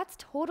 that's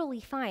totally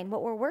fine.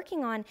 What we're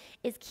working on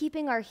is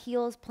keeping our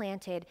heels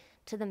planted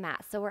to the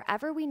mat. So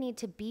wherever we need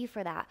to be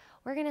for that,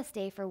 we're going to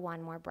stay for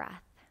one more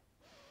breath.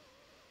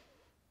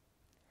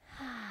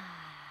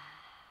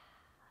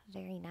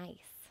 Very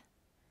nice.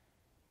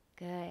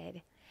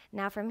 Good.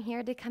 Now from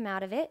here, to come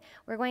out of it,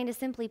 we're going to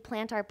simply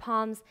plant our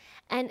palms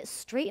and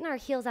straighten our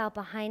heels out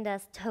behind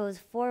us, toes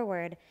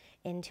forward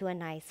into a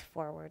nice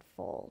forward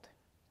fold.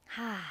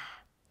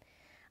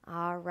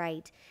 All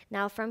right.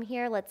 Now from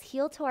here, let's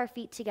heel toe our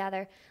feet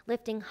together,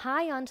 lifting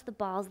high onto the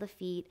balls of the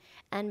feet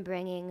and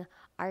bringing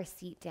our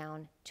seat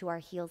down to our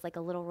heels like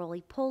a little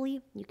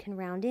roly-poly. You can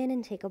round in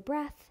and take a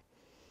breath.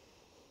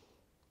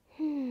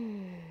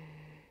 And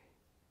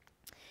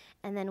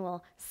then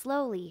we'll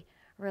slowly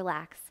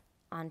relax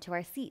onto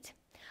our seat.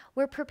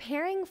 We're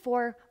preparing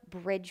for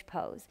bridge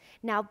pose.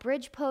 Now,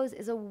 bridge pose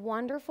is a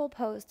wonderful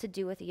pose to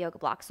do with a yoga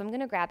block. So I'm going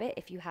to grab it.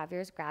 If you have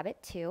yours, grab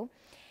it too.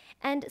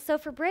 And so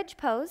for bridge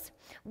pose,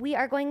 we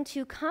are going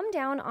to come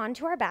down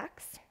onto our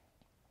backs.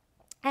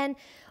 And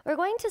we're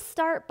going to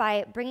start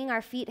by bringing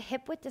our feet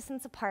hip-width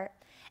distance apart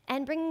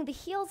and bringing the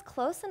heels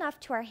close enough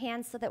to our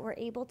hands so that we're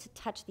able to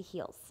touch the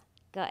heels.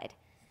 Good.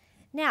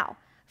 Now,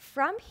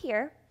 from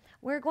here,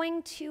 we're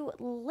going to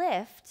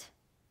lift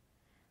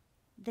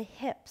the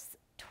hips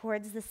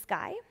towards the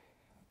sky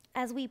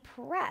as we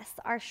press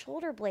our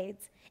shoulder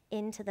blades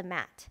into the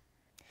mat.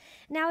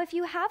 Now, if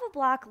you have a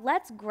block,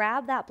 let's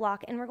grab that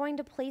block and we're going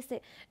to place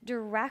it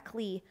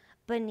directly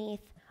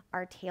beneath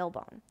our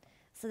tailbone.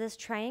 So this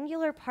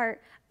triangular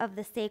part of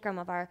the sacrum,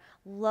 of our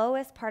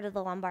lowest part of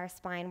the lumbar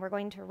spine, we're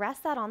going to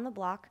rest that on the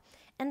block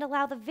and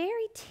allow the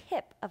very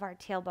tip of our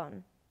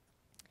tailbone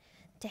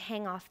to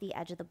hang off the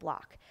edge of the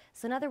block.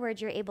 So in other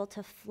words, you're able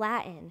to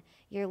flatten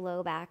your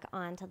low back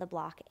onto the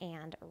block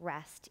and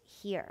rest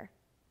here.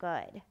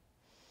 Good.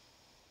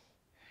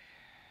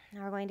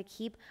 Now we're going to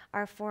keep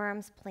our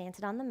forearms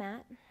planted on the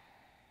mat.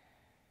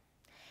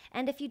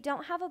 And if you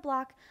don't have a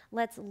block,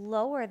 let's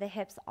lower the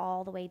hips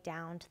all the way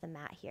down to the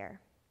mat here.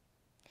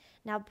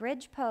 Now,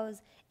 bridge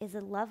pose is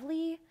a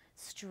lovely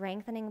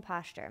strengthening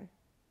posture.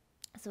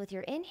 So with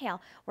your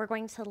inhale, we're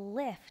going to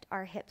lift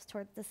our hips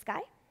towards the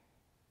sky.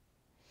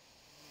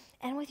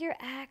 And with your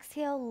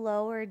exhale,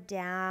 lower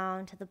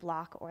down to the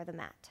block or the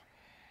mat.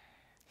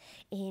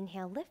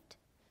 Inhale, lift.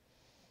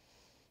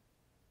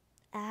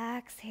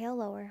 Exhale,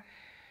 lower.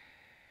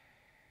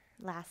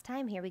 Last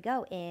time, here we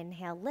go.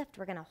 Inhale, lift.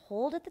 We're going to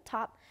hold at the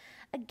top.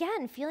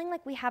 Again, feeling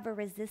like we have a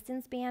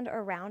resistance band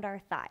around our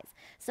thighs.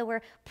 So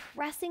we're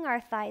pressing our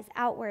thighs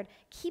outward,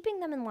 keeping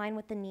them in line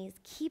with the knees,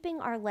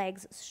 keeping our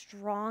legs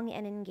strong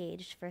and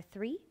engaged for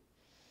 3,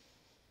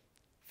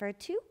 for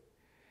 2,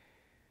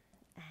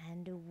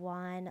 and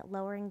 1,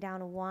 lowering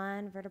down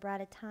 1 vertebra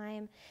at a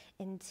time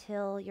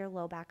until your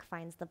low back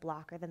finds the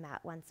block or the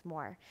mat once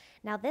more.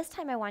 Now this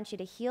time I want you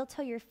to heel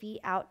toe your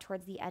feet out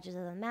towards the edges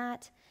of the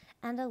mat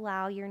and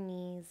allow your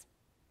knees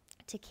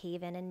to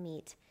cave in and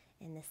meet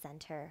in the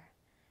center.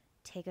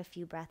 Take a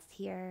few breaths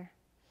here.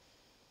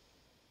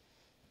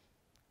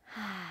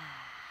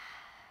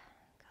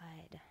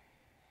 Good.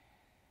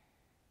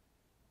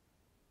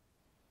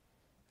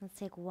 Let's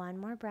take one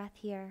more breath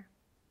here.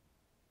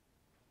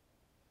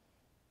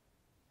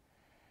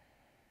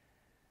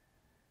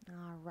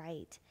 All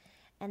right.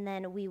 And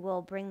then we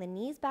will bring the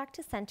knees back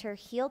to center,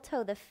 heel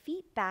toe the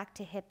feet back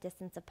to hip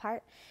distance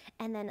apart,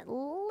 and then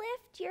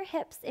lift your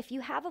hips. If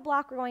you have a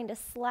block, we're going to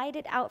slide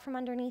it out from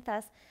underneath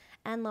us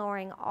and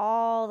lowering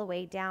all the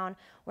way down.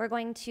 We're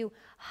going to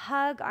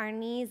hug our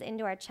knees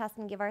into our chest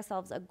and give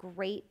ourselves a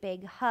great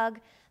big hug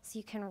so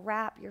you can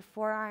wrap your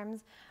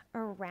forearms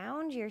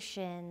around your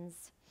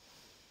shins.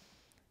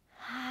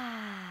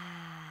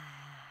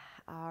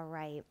 All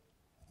right.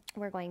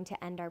 We're going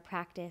to end our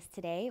practice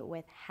today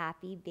with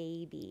happy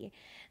baby.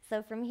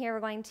 So from here, we're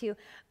going to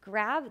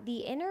grab the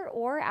inner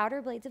or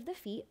outer blades of the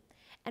feet,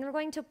 and we're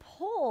going to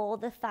pull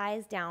the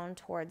thighs down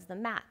towards the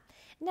mat.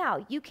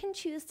 Now, you can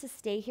choose to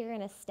stay here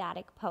in a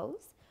static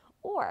pose,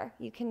 or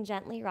you can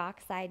gently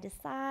rock side to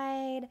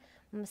side,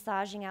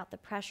 massaging out the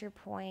pressure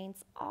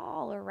points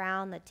all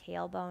around the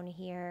tailbone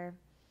here.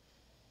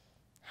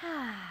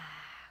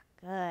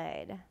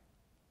 Good.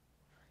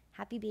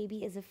 Happy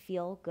baby is a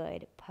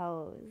feel-good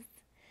pose.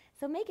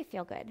 So make it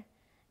feel good.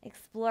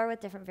 Explore with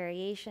different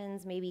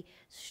variations, maybe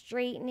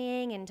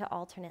straightening into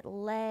alternate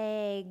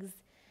legs,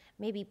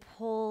 maybe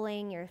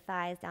pulling your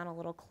thighs down a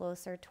little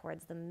closer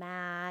towards the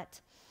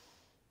mat.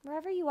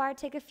 Wherever you are,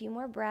 take a few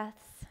more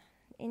breaths.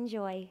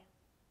 Enjoy.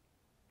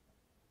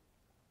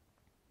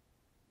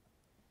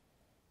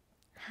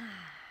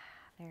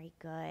 Very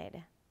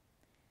good.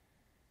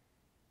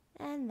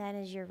 And then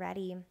as you're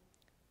ready,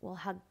 we'll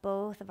hug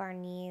both of our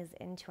knees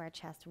into our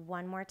chest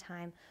one more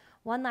time.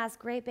 One last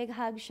great big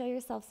hug. Show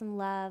yourself some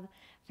love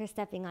for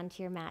stepping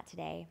onto your mat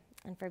today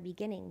and for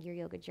beginning your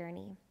yoga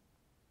journey.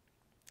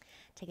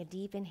 Take a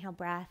deep inhale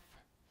breath.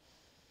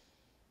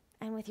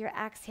 And with your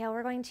exhale,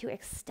 we're going to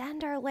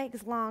extend our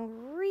legs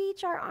long,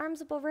 reach our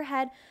arms up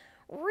overhead,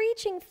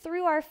 reaching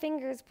through our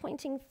fingers,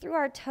 pointing through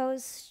our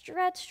toes.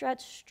 Stretch,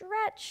 stretch,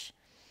 stretch.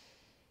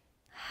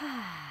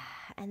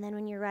 And then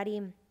when you're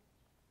ready,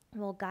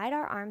 we'll guide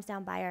our arms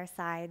down by our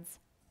sides.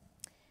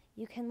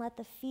 You can let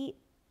the feet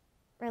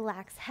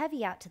relax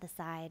heavy out to the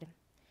side.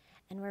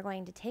 And we're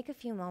going to take a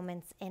few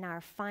moments in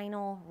our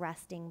final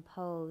resting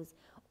pose,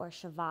 or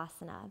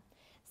Shavasana.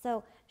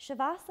 So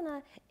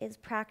Shavasana is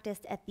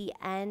practiced at the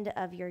end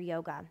of your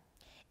yoga.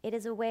 It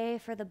is a way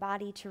for the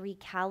body to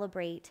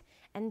recalibrate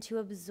and to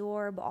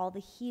absorb all the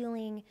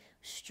healing,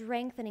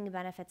 strengthening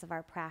benefits of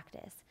our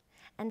practice.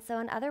 And so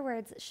in other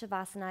words,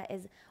 Shavasana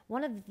is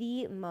one of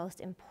the most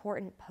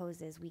important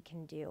poses we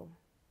can do.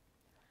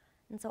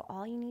 And so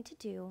all you need to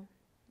do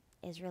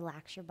is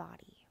relax your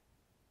body.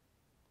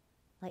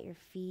 Let your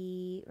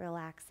feet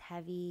relax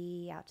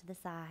heavy out to the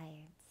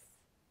sides.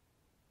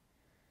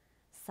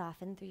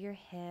 Soften through your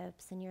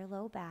hips and your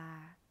low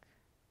back.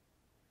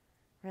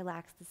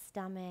 Relax the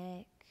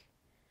stomach.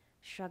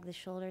 Shrug the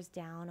shoulders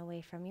down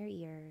away from your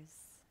ears.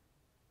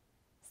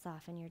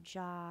 Soften your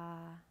jaw.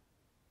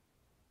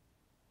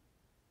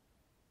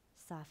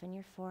 Soften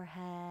your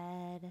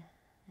forehead.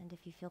 And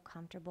if you feel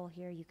comfortable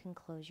here, you can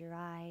close your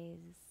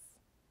eyes.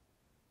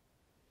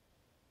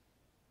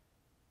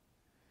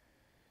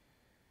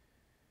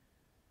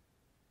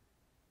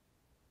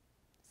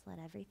 Just let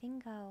everything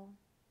go.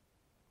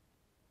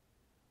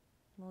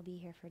 We'll be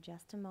here for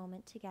just a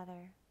moment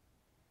together,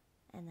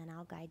 and then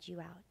I'll guide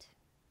you out.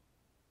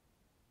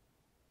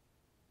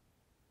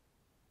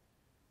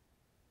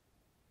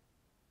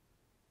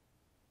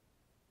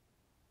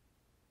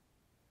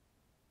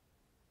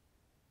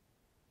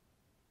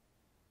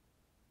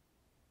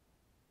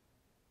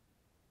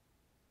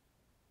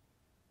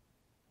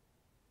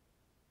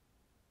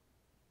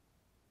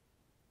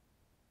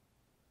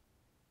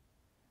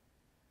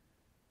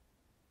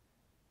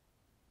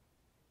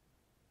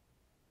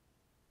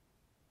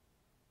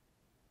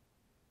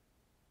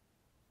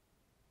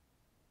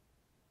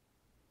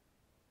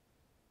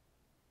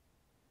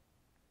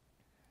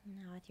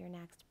 Now with your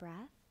next breath,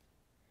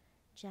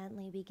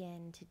 gently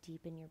begin to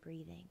deepen your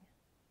breathing.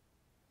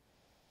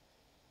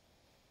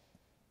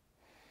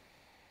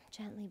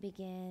 Gently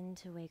begin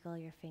to wiggle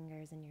your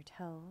fingers and your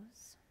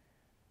toes.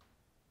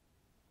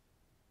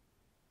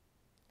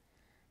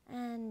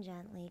 And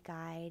gently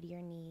guide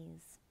your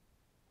knees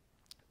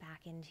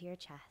back into your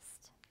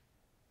chest.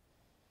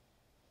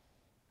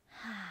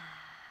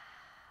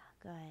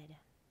 Good.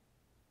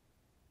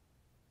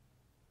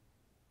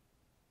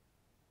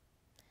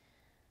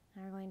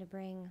 Now we're going to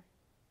bring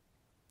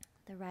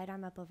the right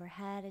arm up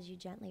overhead as you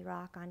gently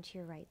rock onto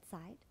your right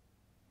side.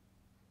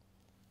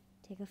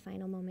 Take a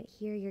final moment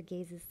here. Your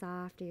gaze is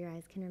soft or your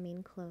eyes can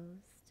remain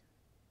closed.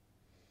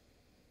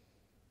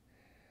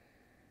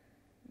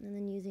 And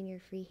then using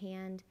your free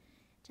hand,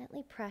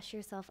 Gently press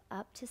yourself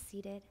up to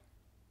seated.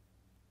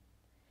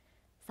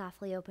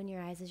 Softly open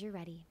your eyes as you're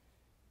ready.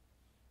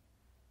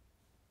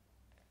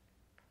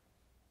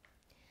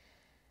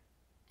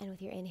 And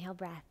with your inhale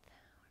breath,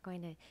 we're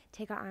going to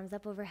take our arms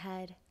up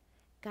overhead,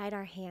 guide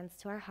our hands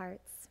to our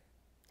hearts.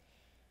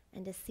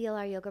 And to seal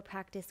our yoga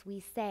practice, we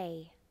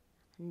say,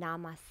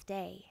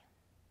 Namaste,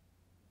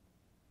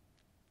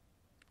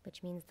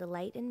 which means the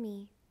light in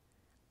me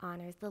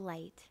honors the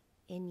light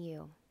in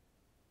you.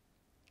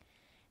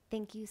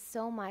 Thank you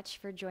so much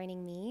for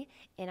joining me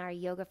in our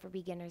Yoga for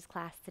Beginners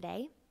class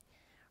today.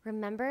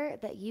 Remember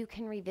that you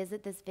can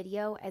revisit this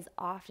video as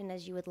often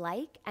as you would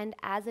like, and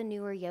as a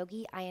newer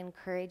yogi, I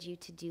encourage you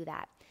to do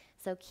that.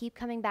 So keep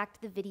coming back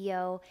to the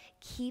video,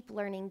 keep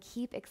learning,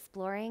 keep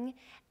exploring,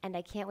 and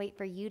I can't wait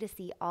for you to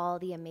see all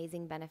the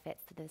amazing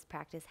benefits that this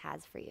practice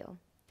has for you.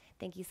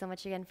 Thank you so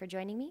much again for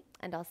joining me,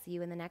 and I'll see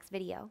you in the next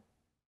video.